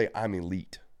have to say, I'm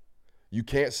elite. You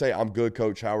can't say, I'm good,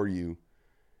 coach, how are you?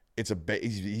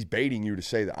 He's baiting you to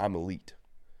say that I'm elite.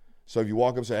 So if you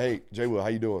walk up and say, hey, Jay Will, how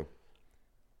you doing?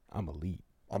 I'm elite.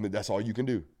 I mean, that's all you can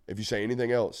do. If you say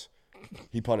anything else,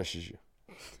 he punishes you.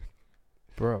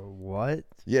 Bro, what?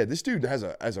 Yeah, this dude has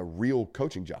a real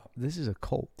coaching job. This is a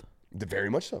cult. Very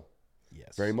much so.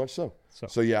 Yes. Very much so.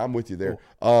 So yeah, I'm with you there.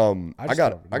 Cool. I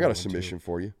got a submission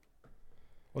for you.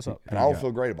 What's up? And I don't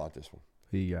feel great about this one.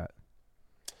 Who you got?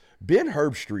 Ben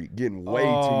Herbstreit getting way too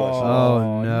much love. love.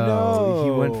 Oh, no.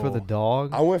 He went for the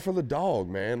dog? I went for the dog,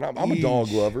 man. I'm a dog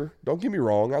lover. Don't get me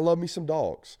wrong. I love me some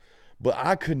dogs. But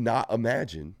I could not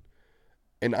imagine,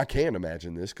 and I can't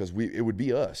imagine this because it would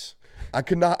be us. I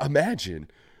could not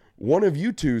imagine one of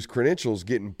you two's credentials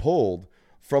getting pulled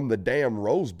from the damn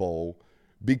Rose Bowl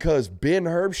because Ben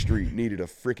Herbstreit needed a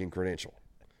freaking credential.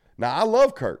 Now, I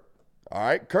love Kirk. All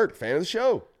right, Kirk, fan of the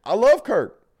show. I love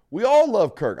Kirk. We all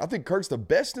love Kirk. I think Kirk's the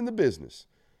best in the business.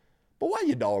 But why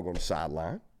you dog on the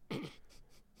sideline?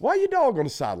 Why you dog on the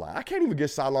sideline? I can't even get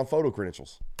sideline photo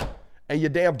credentials. And your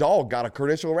damn dog got a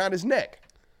credential around his neck.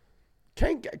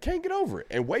 Can't get over it.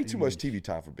 And way too much TV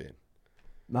time for Ben.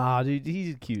 Nah, dude,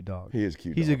 he's a cute dog. He is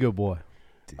cute. He's a good boy.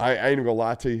 I ain't even gonna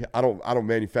lie to you. I don't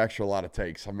manufacture a lot of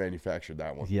takes. I manufactured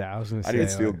that one. Yeah, I was gonna say. I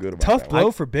didn't feel good about tough that blow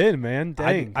one. for Ben, man.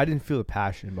 Dang. I didn't feel the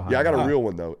passion behind it. Yeah, I got a real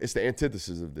one though. It's the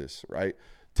antithesis of this, right?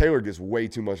 Taylor gets way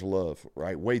too much love,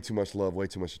 right? Way too much love, way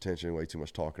too much attention, way too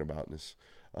much talking about this.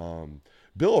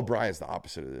 Bill O'Brien's the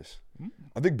opposite of this.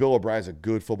 I think Bill O'Brien's a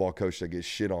good football coach that gets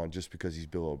shit on just because he's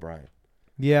Bill O'Brien.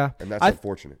 Yeah. And that's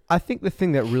unfortunate. I think the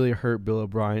thing that really hurt Bill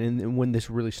O'Brien, and when this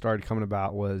really started coming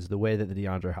about, was the way that the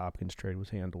DeAndre Hopkins trade was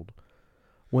handled.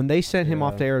 When they sent him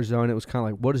off to Arizona, it was kind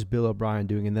of like, what is Bill O'Brien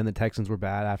doing? And then the Texans were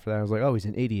bad after that. I was like, oh, he's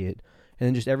an idiot. And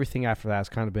then just everything after that has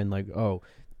kind of been like, oh,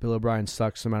 Bill O'Brien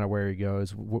sucks no matter where he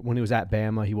goes. When he was at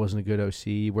Bama, he wasn't a good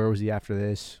OC. Where was he after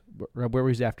this? Where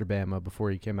was he after Bama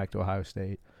before he came back to Ohio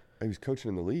State? He was coaching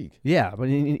in the league. Yeah, but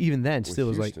even then, still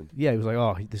was like, Houston. yeah, he was like,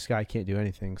 oh, this guy can't do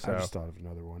anything. So I just thought of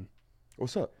another one.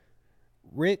 What's up?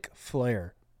 Ric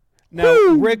Flair. Now,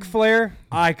 Ric Flair,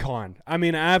 icon. I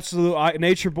mean, absolute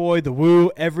nature boy, the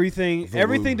woo, everything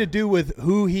to do with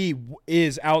who he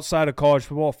is outside of college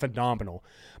football, phenomenal.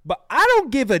 But I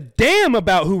don't give a damn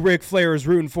about who Ric Flair is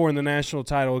rooting for in the national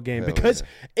title game because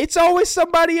it's always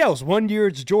somebody else. One year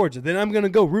it's Georgia. Then I'm going to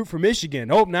go root for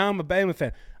Michigan. Oh, now I'm a Bama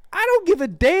fan. I don't give a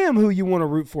damn who you want to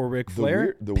root for, Ric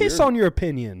Flair. Piss on your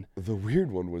opinion. The weird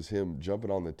one was him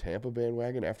jumping on the Tampa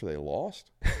bandwagon after they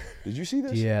lost. Did you see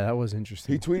this? Yeah, that was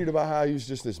interesting. He tweeted about how he was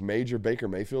just this major Baker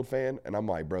Mayfield fan, and I'm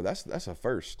like, bro, that's a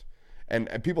first. And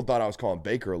people thought I was calling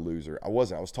Baker a loser. I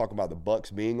wasn't. I was talking about the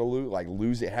Bucs being a loser, like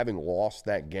losing, having lost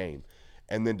that game,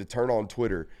 and then to turn on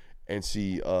Twitter and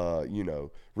see,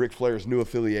 Ric Flair's new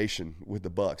affiliation with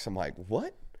the Bucs. I'm like,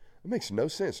 what? It makes no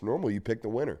sense. Normally, you pick the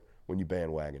winner when you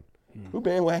bandwagon. Who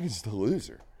bandwagons the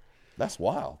loser? That's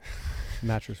wild.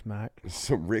 Mattress Mac.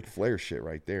 Some Ric Flair shit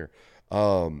right there.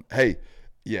 Hey,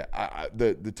 yeah,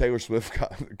 the Taylor Swift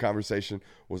conversation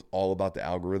was all about the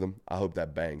algorithm. I hope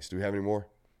that bangs. Do we have any more?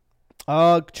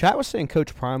 Chat was saying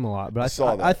Coach Prime a lot, but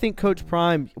I think Coach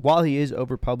Prime, while he is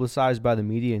over-publicized by the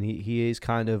media and he is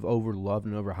kind of over-loved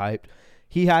and overhyped,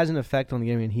 he has an effect on the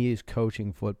game, and he is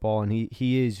coaching football, and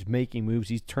he is making moves.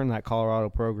 He's turned that Colorado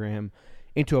program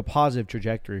into a positive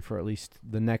trajectory for at least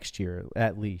the next year,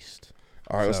 at least.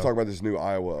 All right, let's talk about this new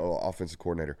Iowa offensive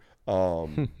coordinator.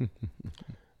 I'm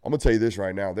going to tell you this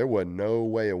right now. There wasn't no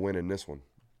way of winning this one,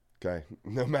 okay?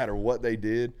 No matter what they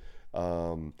did.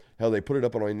 Hell, they put it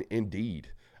up on Indeed.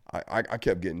 I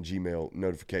kept getting Gmail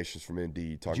notifications from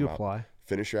Indeed talking about apply?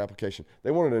 Finish your application.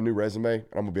 They wanted a new resume, and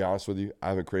I'm going to be honest with you. I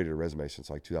haven't created a resume since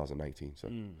like 2019, so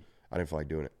I didn't feel like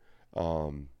doing it.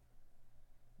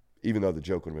 Even though the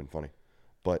joke would have been funny.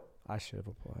 But I should have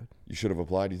applied. You should have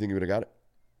applied? Do you think you would have got it?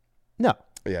 No.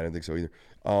 Yeah, I didn't think so either.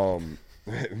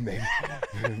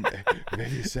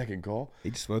 Maybe a second call. He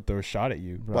just want to throw a shot at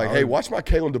you. Like, hey, watch my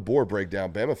Kalen DeBoer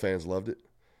breakdown. Bama fans loved it.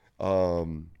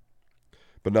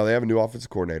 But no, they have a new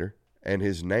offensive coordinator, and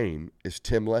his name is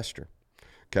Tim Lester.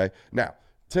 Okay? Now,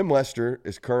 Tim Lester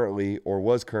was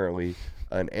currently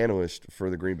an analyst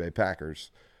for the Green Bay Packers.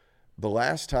 The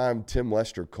last time Tim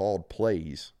Lester called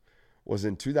plays was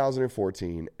in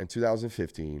 2014 and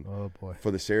 2015 for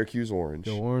the Syracuse Orange.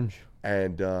 The Orange.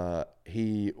 And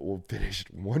he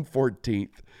finished 114th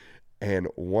and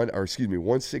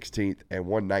 116th and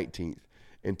 119th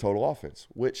in total offense,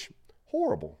 which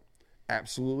horrible,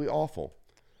 absolutely awful.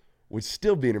 Would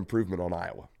still be an improvement on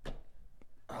Iowa.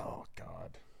 Oh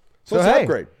God. So it's an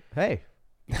upgrade. Hey,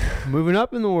 moving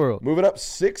up in the world. Moving up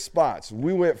 6 spots.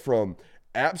 We went from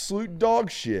absolute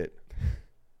dog shit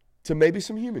to maybe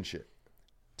some human shit.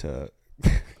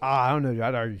 I don't know.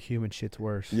 I'd argue human shit's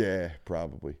worse. Yeah,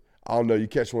 probably. I don't know. You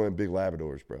catch one of them big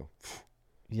Labradors, bro.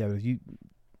 Yeah, but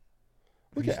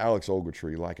Look at Alex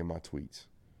Ogletree liking my tweets.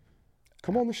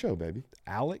 Come on the show, baby.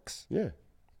 Alex? Yeah.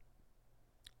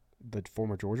 The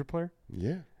former Georgia player?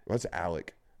 Yeah. Well, that's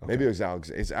Alec. Okay. Maybe it's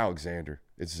Alexander.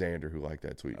 It's Xander who liked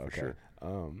that tweet for sure.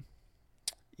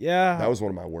 Yeah. That was one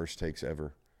of my worst takes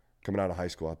ever. Coming out of high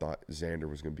school, I thought Xander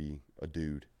was going to be a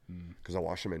dude because I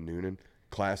watched him at Noonan.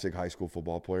 Classic high school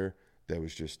football player that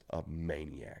was just a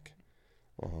maniac.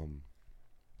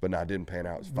 But no, it didn't pan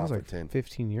out. It was 5'10".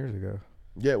 15 years ago.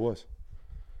 Yeah, it was.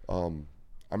 I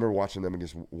remember watching them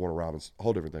against Warner Robins. A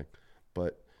whole different thing.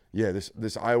 But yeah,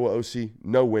 this Iowa OC,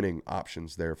 no winning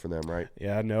options there for them, right?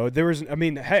 Yeah, no.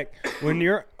 Heck, when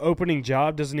your opening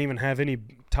job doesn't even have any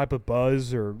type of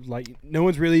buzz or like no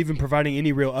one's really even providing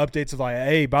any real updates of like,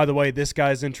 hey, by the way, this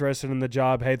guy's interested in the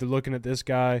job. Hey, they're looking at this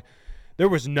guy. There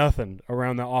was nothing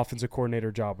around the offensive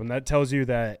coordinator job. And that tells you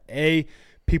that A,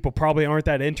 people probably aren't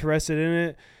that interested in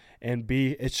it, and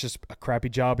B, it's just a crappy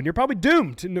job, and you're probably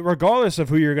doomed regardless of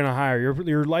who you're going to hire.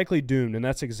 You're likely doomed, and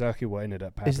that's exactly what ended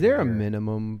up happening. Is there a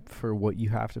minimum for what you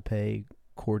have to pay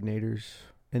coordinators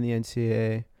in the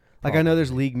NCAA? Like, I know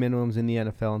there's league minimums in the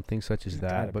NFL and things such as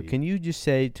that, but can you just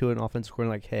say to an offensive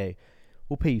coordinator, like, hey,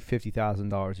 we'll pay you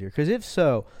 $50,000 a year? Because if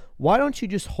so, why don't you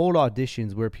just hold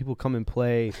auditions where people come and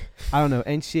play, I don't know,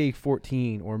 NCAA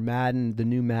 14 or Madden, the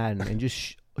new Madden, and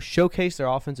just showcase their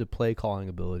offensive play calling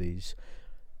abilities?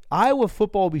 Iowa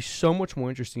football would be so much more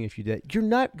interesting if you did. You're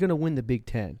not going to win the Big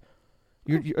Ten.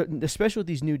 You're especially with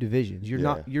these new divisions. You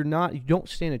don't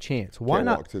stand a chance. Why Can't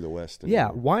not walk through the West Yeah,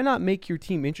 anymore. why not make your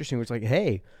team interesting where it's like,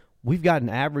 hey, we've got an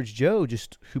average Joe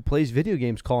just who plays video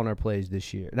games calling our plays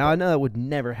this year. Now, I know that would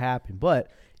never happen,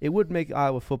 but it would make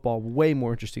Iowa football way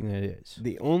more interesting than it is.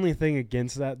 The only thing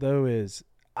against that, though, is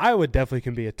Iowa definitely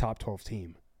can be a top 12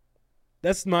 team.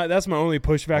 That's my only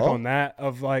pushback on that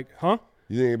of like, huh?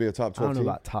 You think it'd be a top 12 I don't know team?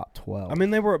 about top 12. I mean,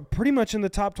 they were pretty much in the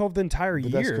top 12 the entire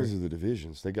But year. that's because of the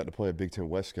divisions. They got to play a Big Ten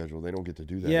West schedule. They don't get to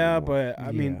do that Yeah, anymore. but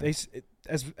I mean, Yeah.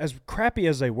 as crappy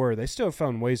as they were, they still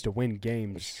found ways to win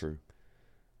games. That's true.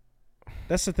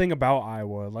 That's the thing about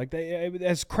Iowa. Like,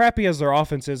 as crappy as their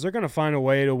offense is, they're going to find a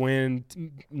way to win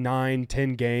 9,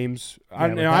 10 games. Yeah,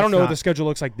 but I don't know what not- the schedule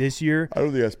looks like this year. I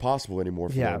don't think that's possible anymore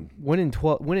for yeah, them.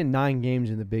 winning 9 games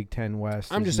in the Big Ten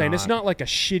West. I'm is just saying it's not like a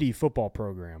shitty football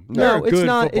program. They're No, a it's good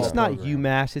not. football It's not program.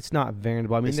 UMass. It's not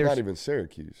Vanderbilt. I mean, It's there's not even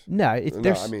Syracuse. no. It's No,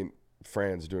 there's I mean,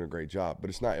 Fran's doing a great job, but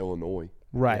it's not Illinois.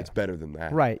 right. It's better than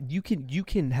that. Right. You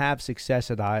can have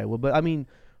success at Iowa, but I mean,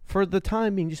 for the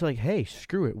time being, just like, hey,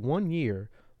 screw it. 1 year,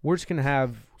 we're just gonna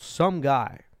have some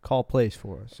guy call plays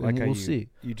for us, and Like how we'll see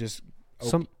You just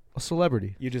a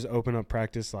celebrity. you just open up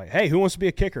practice like, hey, who wants to be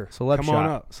a kicker? Celeb Come shot. on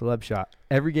up. Celeb shot.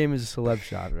 Every game is a celeb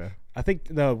shot, bro. I think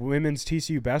the women's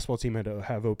TCU basketball team had to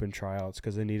have open tryouts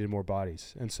because they needed more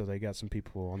bodies, and so they got some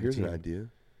people on Here's the team. an idea.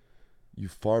 You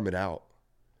farm it out,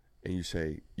 and you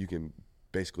say you can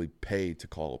basically pay to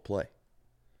call a play.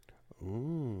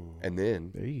 Ooh. And then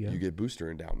There you go. you get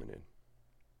booster endowment in.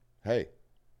 Hey,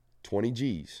 20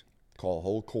 G's. Call a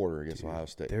whole quarter against Ohio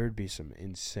State. There would be some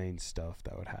insane stuff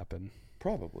that would happen.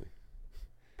 Probably.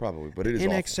 But it is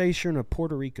Annexation of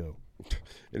Puerto Rico.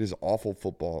 It is awful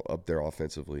football up there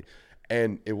offensively.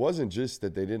 And it wasn't just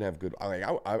that they didn't have good –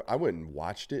 I went and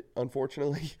watched it,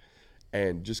 unfortunately,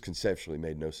 and just conceptually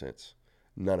made no sense.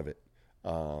 None of it.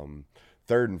 3rd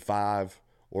and 5,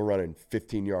 we're running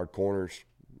 15-yard corners.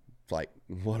 It's like,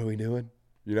 what are we doing?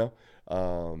 You know?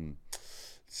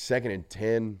 2nd and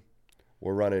 10,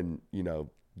 we're running, the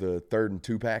 3rd and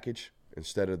 2 package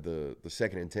instead of the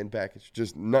 2nd and 10 package.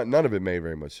 Just none of it made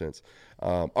very much sense.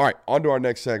 All right, on to our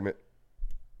next segment.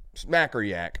 Smack or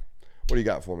yak? What do you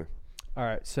got for me? All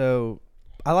right, so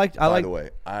By the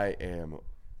way, I am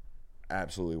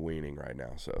absolutely weaning right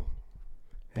now, so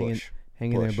push.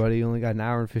 hang in there, buddy. You only got an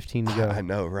hour and 15 to go. I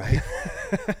know, right?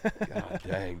 God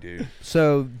dang, dude.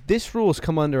 So this rule has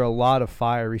come under a lot of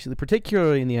fire recently,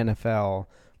 particularly in the NFL,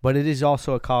 but it is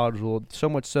also a college rule, so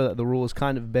much so that the rule has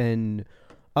kind of been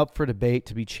up for debate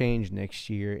to be changed next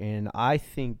year, and I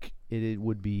think it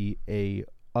would be a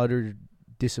utter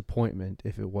disappointment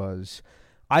if it was.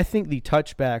 I think the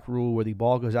touchback rule where the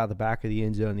ball goes out the back of the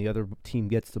end zone and the other team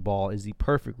gets the ball is the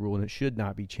perfect rule, and it should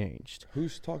not be changed.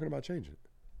 Who's talking about changing it?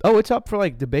 Oh, it's up for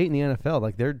debate in the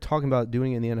NFL. They're talking about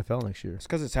doing it in the NFL next year. It's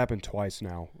because it's happened twice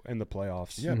now in the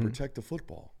playoffs. Yeah, protect the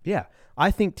football. Yeah,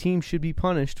 I think teams should be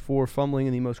punished for fumbling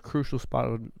in the most crucial spot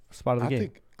of the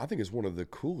game. I think it's one of the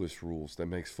coolest rules that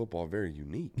makes football very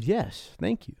unique. Yes,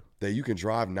 thank you. That you can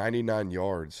drive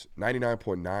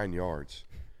 99.9 yards,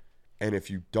 and if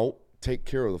you don't take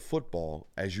care of the football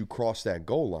as you cross that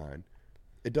goal line,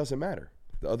 it doesn't matter.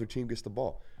 The other team gets the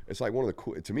ball. It's like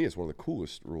to me, it's one of the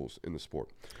coolest rules in the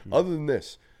sport. Mm-hmm. Other than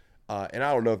this, and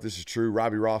I don't know if this is true,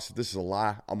 Robbie Ross, if this is a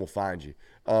lie, I'm going to find you.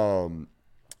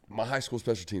 My high school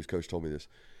special teams coach told me this.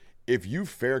 If you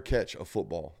fair catch a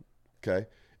football, okay,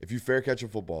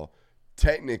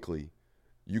 technically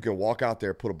you can walk out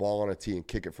there, put a ball on a tee, and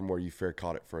kick it from where you fair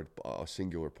caught it for a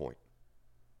singular point.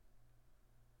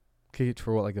 Kick it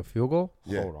for what, like a field goal?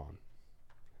 Yeah. Hold on.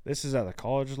 This is at the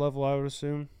college level, I would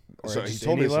assume. Or So at he just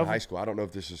told me any this in level? high school. I don't know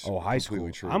if this is High school.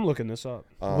 completely true. I'm looking this up.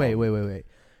 Wait.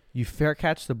 You fair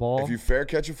catch the ball? If you fair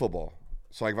catch a football,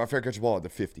 so like if I fair catch a ball at the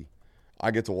 50,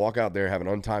 I get to walk out there, have an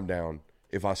untimed down,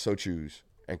 if I so choose,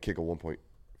 and kick a 1-point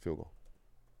field goal.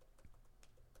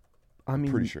 I'm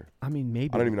pretty sure. I mean,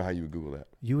 maybe. I don't even know how you would Google that.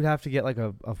 You would have to get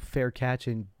a fair catch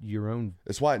in your own.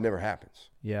 That's why it never happens,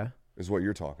 Yeah. is what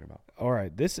you're talking about. All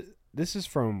right. This is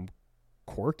from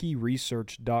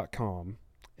quirkyresearch.com.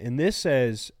 And this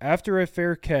says, after a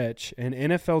fair catch, an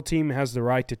NFL team has the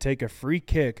right to take a free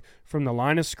kick from the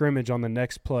line of scrimmage on the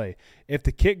next play. If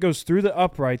the kick goes through the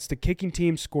uprights, the kicking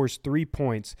team scores 3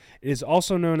 points. It is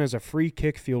also known as a free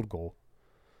kick field goal.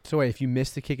 So wait, if you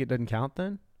miss the kick, it doesn't count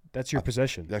then? That's your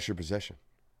possession. That's your possession.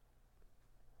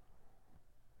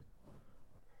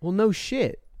 Well, no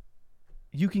shit.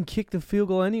 You can kick the field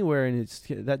goal anywhere, and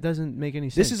that doesn't make any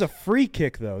sense. This is a free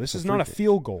kick, though. This is not a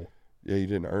field goal. Yeah, you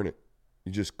didn't earn it.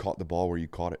 You just caught the ball where you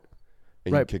caught it,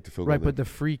 and you kicked the field goal. Right, but the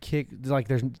free kick,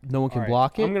 there's no one can All right,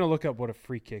 block it. I'm going to look up what a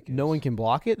free kick is. No one can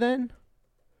block it then?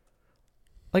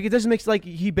 It doesn't make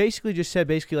he basically just said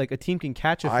a team can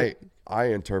catch a I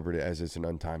interpret it as it's an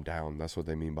untimed down. That's what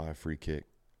they mean by a free kick.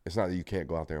 It's not that you can't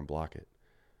go out there and block it.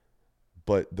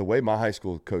 But the way my high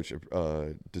school coach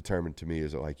determined to me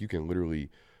is that you can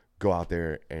literally go out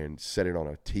there and set it on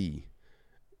a tee,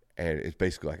 and it's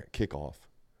basically like a kickoff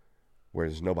where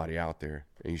there's nobody out there,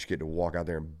 and you just get to walk out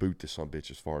there and boot this son bitch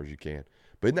as far as you can.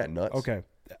 But isn't that nuts? Okay.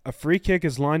 A free kick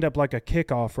is lined up like a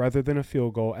kickoff rather than a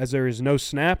field goal, as there is no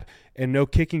snap and no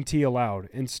kicking tee allowed.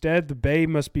 Instead, the bay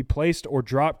must be placed or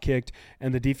drop kicked,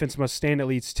 and the defense must stand at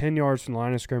least 10 yards from the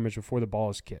line of scrimmage before the ball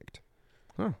is kicked.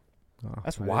 Huh. Oh,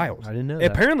 That's wild. I didn't know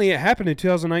that. Apparently, it happened in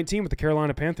 2019 with the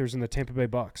Carolina Panthers and the Tampa Bay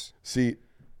Bucks. See,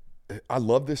 I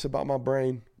love this about my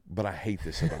brain, but I hate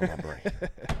this about my brain.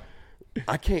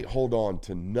 I can't hold on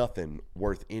to nothing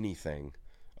worth anything,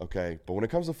 okay? But when it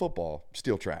comes to football,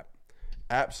 steel trap.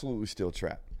 Absolutely steel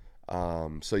trap.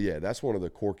 So, yeah, that's one of the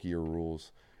quirkier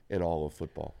rules in all of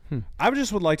football. I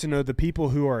just would like to know the people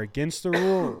who are against the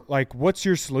rule, like, what's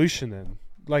your solution then?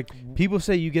 Like, People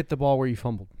say you get the ball where you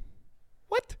fumbled.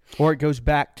 what? Or it goes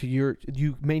back to you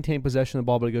maintain possession of the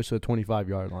ball, but it goes to the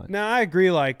 25-yard line. Now, I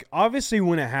agree. Like, obviously,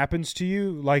 when it happens to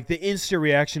you, like, the instant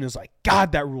reaction is like,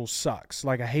 God, that rule sucks.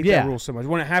 Like, I hate that rule so much.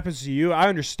 When it happens to you, I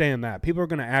understand that. People are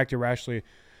going to act irrationally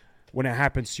when it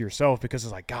happens to yourself because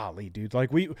it's like, golly, dude.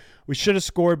 Like, we should have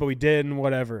scored, but we didn't,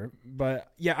 whatever.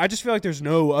 But, yeah, I just feel like there's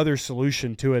no other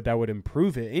solution to it that would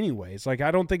improve it anyways. Like,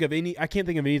 I can't think of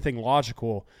anything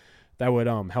logical that would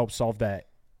help solve that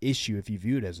issue if you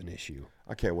view it as an issue.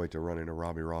 I can't wait to run into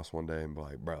Robbie Ross one day and be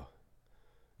like, bro,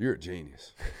 you're a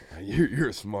genius. You're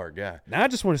a smart guy. Now I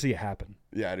just want to see it happen.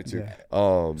 Yeah, I do too. Yeah.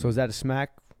 So is that a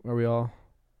smack? Are we all?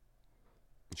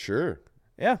 Sure.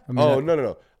 Yeah. I mean,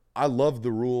 No. I love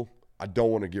the rule. I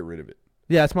don't want to get rid of it.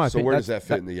 Yeah, that's my So opinion. where does that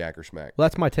fit in the yak or smack? Well,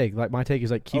 that's my take. Like my take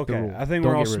is like keep the Okay, rule. I think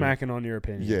Don't we're all get rid of it. smacking on your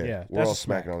opinion. Yeah, We're that's all a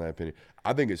smack. smacking on that opinion.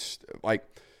 I think it's like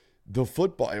the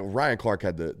football. Ryan Clark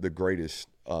had the greatest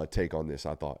take on this,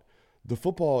 I thought. The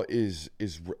football is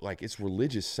like it's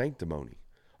religious sanctimony.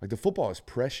 Like the football is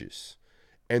precious.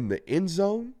 And the end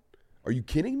zone, are you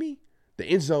kidding me? The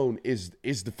end zone is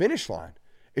the finish line.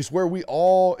 It's where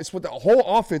it's what the whole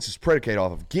offense is predicated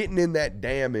off of, getting in that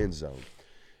damn end zone.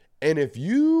 And if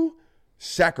you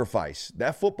sacrifice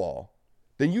that football,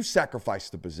 then you sacrifice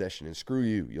the possession, and screw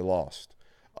you, you lost.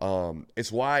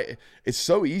 It's why it's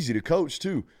so easy to coach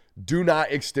too. Do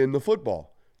not extend the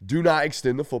football. Do not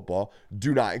extend the football.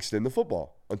 Do not extend the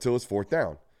football until it's fourth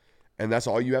down. And that's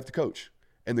all you have to coach.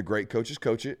 And the great coaches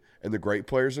coach it, and the great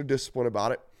players are disciplined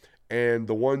about it. And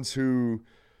the ones who,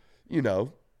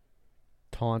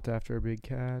 Taunt after a big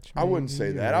catch. I wouldn't say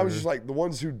maybe, that. I was or- just like the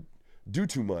ones who do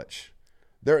too much.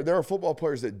 There are football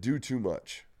players that do too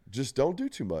much. Just don't do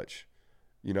too much.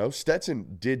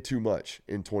 Stetson did too much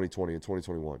in 2020 and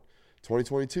 2021.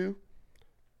 2022,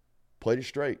 played it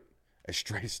straight as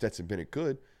Stetson Bennett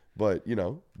could, but,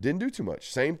 didn't do too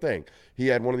much. Same thing. He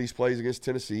had one of these plays against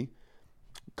Tennessee.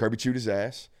 Kirby chewed his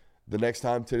ass. The next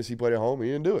time Tennessee played at home, he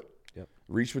didn't do it. Yep.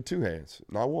 Reached with two hands,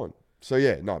 not one. So,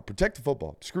 yeah, no, protect the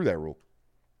football. Screw that rule.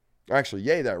 Actually,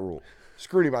 yay that rule.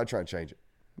 Screw anybody trying to change it.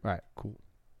 All right, cool.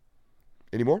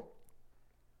 Any more?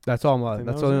 That's all. think That's that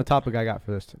the was only it. topic I got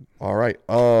for this. All right.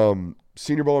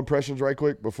 Senior Bowl impressions right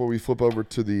quick before we flip over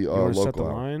to the You want to set the local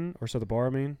hour. line or set the bar? I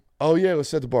mean, Oh, yeah, let's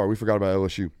set the bar. We forgot about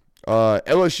LSU.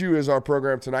 LSU is our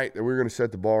program tonight that we're going to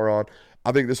set the bar on.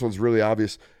 I think this one's really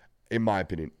obvious, in my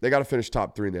opinion. They got to finish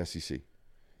top 3 in the SEC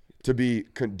to be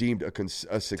deemed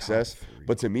a success.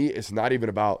 But to me, it's not even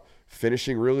about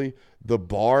finishing, really. The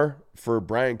bar for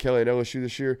Brian Kelly and LSU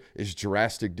this year is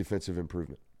drastic defensive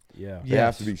improvement. yeah. They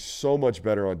have to be so much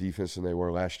better on defense than they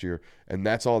were last year, and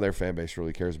that's all their fan base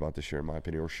really cares about this year, in my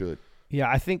opinion, or should. Yeah,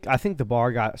 I think the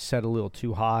bar got set a little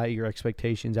too high. Your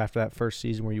expectations after that first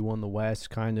season where you won the West,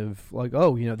 kind of like,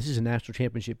 oh, this is a national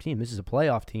championship team. This is a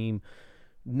playoff team.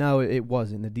 No, it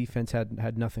wasn't. The defense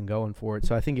had nothing going for it.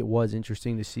 So I think it was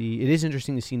interesting to see. It is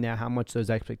interesting to see now how much those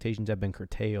expectations have been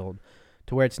curtailed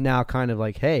to where it's now kind of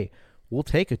like, hey, we'll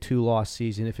take a 2-loss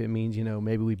season if it means,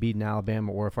 maybe we beat an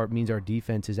Alabama, or if it means our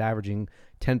defense is averaging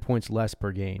 10 points less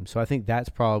per game. So I think that's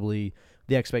probably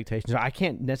the expectations. I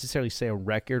can't necessarily say a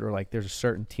record or like there's a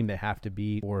certain team they have to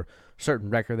beat or a certain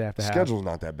record they have to have. Schedule's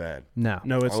not that bad. No.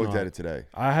 No, it's I looked not. at it today.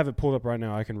 I have it pulled up right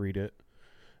now. I can read it.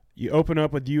 You open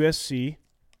up with USC,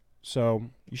 so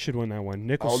you should win that one.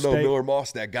 Nicholls Oh, no, State, Miller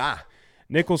Moss, that guy.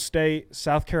 Nicholls State,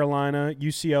 South Carolina,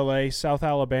 UCLA, South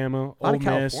Alabama, A lot Ole of Miss,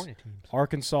 California teams.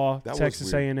 Arkansas, That was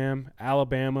Texas weird. A&M,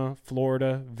 Alabama,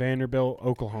 Florida, Vanderbilt,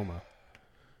 Oklahoma.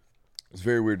 It's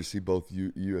very weird to see both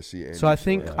USC and So I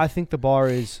UCLA. think the bar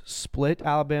is split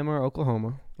Alabama or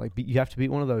Oklahoma. Like you have to beat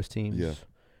one of those teams. Yeah.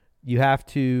 You have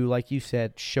to, like you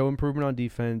said, show improvement on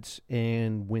defense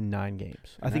and win 9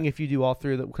 games. I think if you do all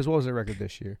 3 of them, because what was their record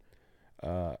this year?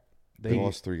 They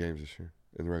lost 3 games this year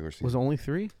in the regular season. Was it only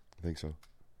 3? I think so.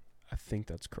 I think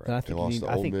that's correct. Then I They think you lost need- to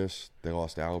I Ole think- Miss. They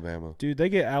lost to Alabama. Dude, they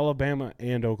get Alabama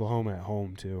and Oklahoma at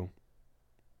home, too.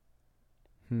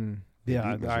 They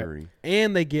Yeah, beat Missouri.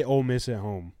 And they get Ole Miss at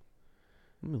home.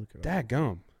 Let me look it up.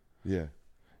 Dadgum. Yeah.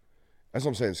 That's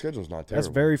what I'm saying. The schedule's not terrible.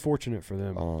 That's very fortunate for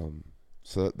them.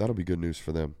 So that'll be good news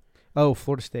for them. Oh,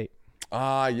 Florida State.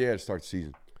 Yeah, to start the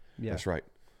season. Yeah. That's right.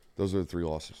 Those are the 3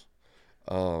 losses.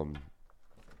 I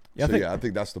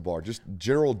think that's the bar. Just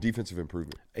general defensive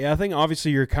improvement. Yeah, I think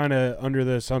obviously you're kind of under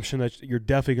the assumption that you're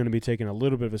definitely going to be taking a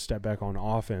little bit of a step back on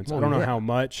offense. I don't know how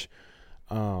much,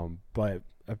 but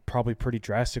probably pretty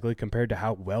drastically compared to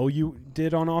how well you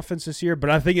did on offense this year. But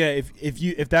I think that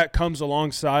if that comes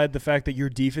alongside the fact that your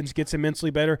defense gets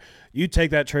immensely better, you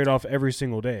take that trade-off every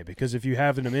single day, because if you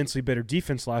have an immensely better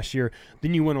defense last year,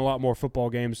 then you win a lot more football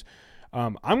games.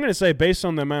 I'm going to say based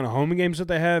on the amount of home games that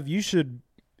they have,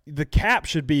 the cap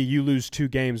should be you lose 2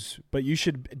 games, but you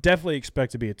should definitely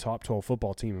expect to be a top 12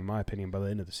 football team, in my opinion, by the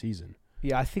end of the season.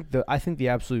 Yeah, I think the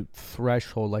absolute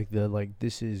threshold,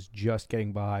 this is just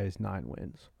getting by, is 9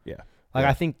 wins. Yeah.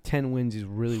 I think 10 wins is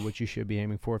really what you should be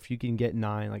aiming for. If you can get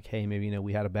 9, hey, maybe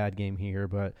we had a bad game here,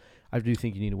 but I do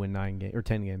think you need to win 9 games or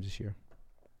 10 games this year.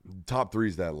 Top 3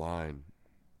 is that line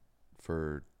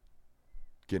for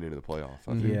getting into the playoff.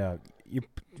 I think. Yeah,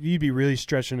 you'd be really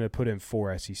stretching to put in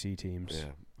 4 SEC teams.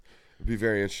 Yeah. It'd be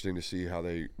very interesting to see how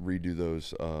they redo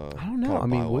those. I don't know. I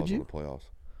mean, would you? In the playoffs.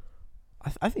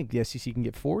 I think the SEC can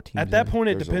get 4 teams. At that point,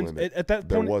 it There's depends. At that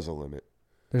There point, was a limit.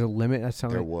 There's a limit. That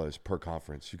sounds There like was per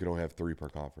conference. You could only have 3 per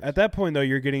conference. at that point, though,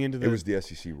 you're getting into It was the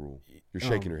SEC rule. You're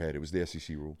shaking your head. It was the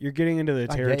SEC rule. You're getting into the I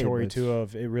get it, territory but too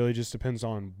of it really just depends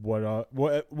on what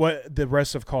the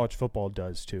rest of college football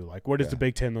does too. Like, what does the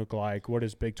Big 10 look like? What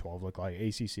does Big 12 look like?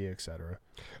 ACC, etc.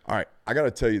 All right, I got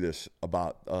to tell you this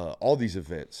about all these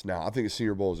events. Now, I think the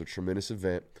Senior Bowl is a tremendous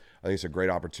event. I think it's a great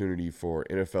opportunity for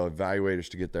NFL evaluators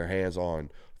to get their hands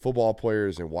on football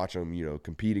players and watch them,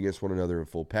 compete against one another in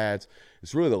full pads.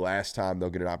 It's really the last time they'll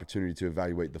get an opportunity to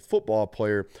evaluate the football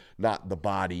player, not the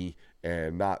body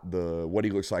and not what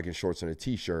he looks like in shorts and a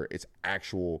T-shirt. It's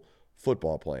actual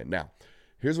football playing. Now,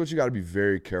 here's what you got to be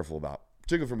very careful about,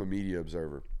 particularly from a media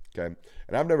observer, okay?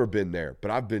 And I've never been there, but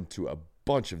I've been to a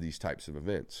bunch of these types of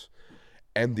events.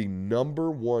 And the number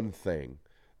one thing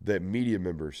that media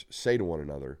members say to one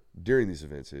another during these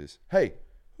events is, hey,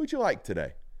 who'd you like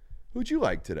today? Who'd you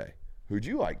like today? Who'd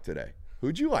you like today?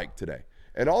 Who'd you like today?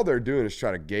 And all they're doing is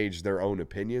trying to gauge their own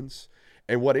opinions.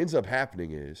 And what ends up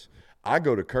happening is I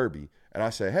go to Kirby and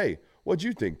I say, hey, what'd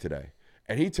you think today?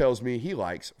 And he tells me he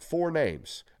likes 4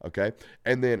 names, okay?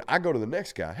 And then I go to the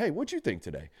next guy, hey, what'd you think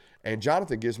today? And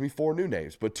Jonathan gives me 4 new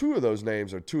names. But 2 of those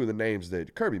names are 2 of the names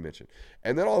that Kirby mentioned.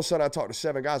 And then all of a sudden I talk to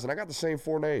 7 guys and I got the same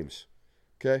 4 names,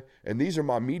 okay? And these are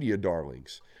my media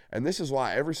darlings. And this is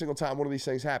why every single time one of these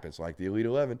things happens, like the Elite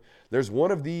 11, there's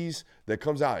one of these that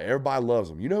comes out. Everybody loves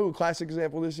them. You know who a classic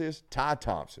example of this is? Ty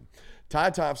Thompson.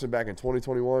 Ty Thompson back in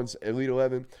 2021's Elite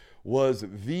 11 was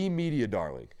the media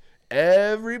darling.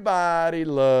 Everybody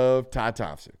loved Ty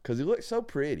Thompson because he looked so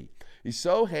pretty. He's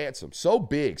so handsome, so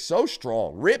big, so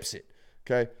strong, rips it,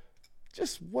 okay?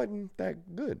 Just wasn't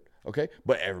that good, okay?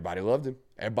 But everybody loved him.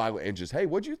 Everybody, and just, hey,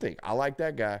 what'd you think? I like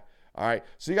that guy. All right,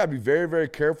 so you got to be very, very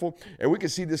careful. And we can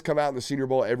see this come out in the Senior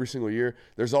Bowl every single year.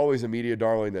 There's always a media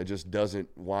darling that just doesn't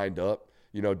wind up,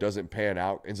 doesn't pan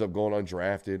out, ends up going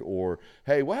undrafted. Or,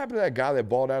 hey, what happened to that guy that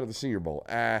balled out of the Senior Bowl?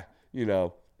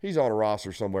 He's on a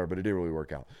roster somewhere, but it didn't really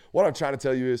work out. What I'm trying to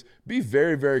tell you is be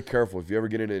very, very careful if you ever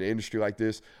get into an industry like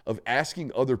this of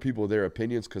asking other people their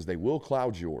opinions because they will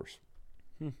cloud yours.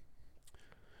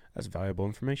 That's valuable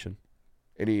information.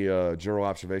 Any general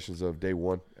observations of day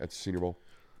 1 at the Senior Bowl?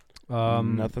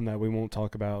 Nothing that we won't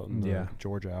talk about in the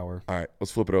Georgia Hour. All right,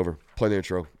 let's flip it over. Play the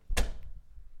intro.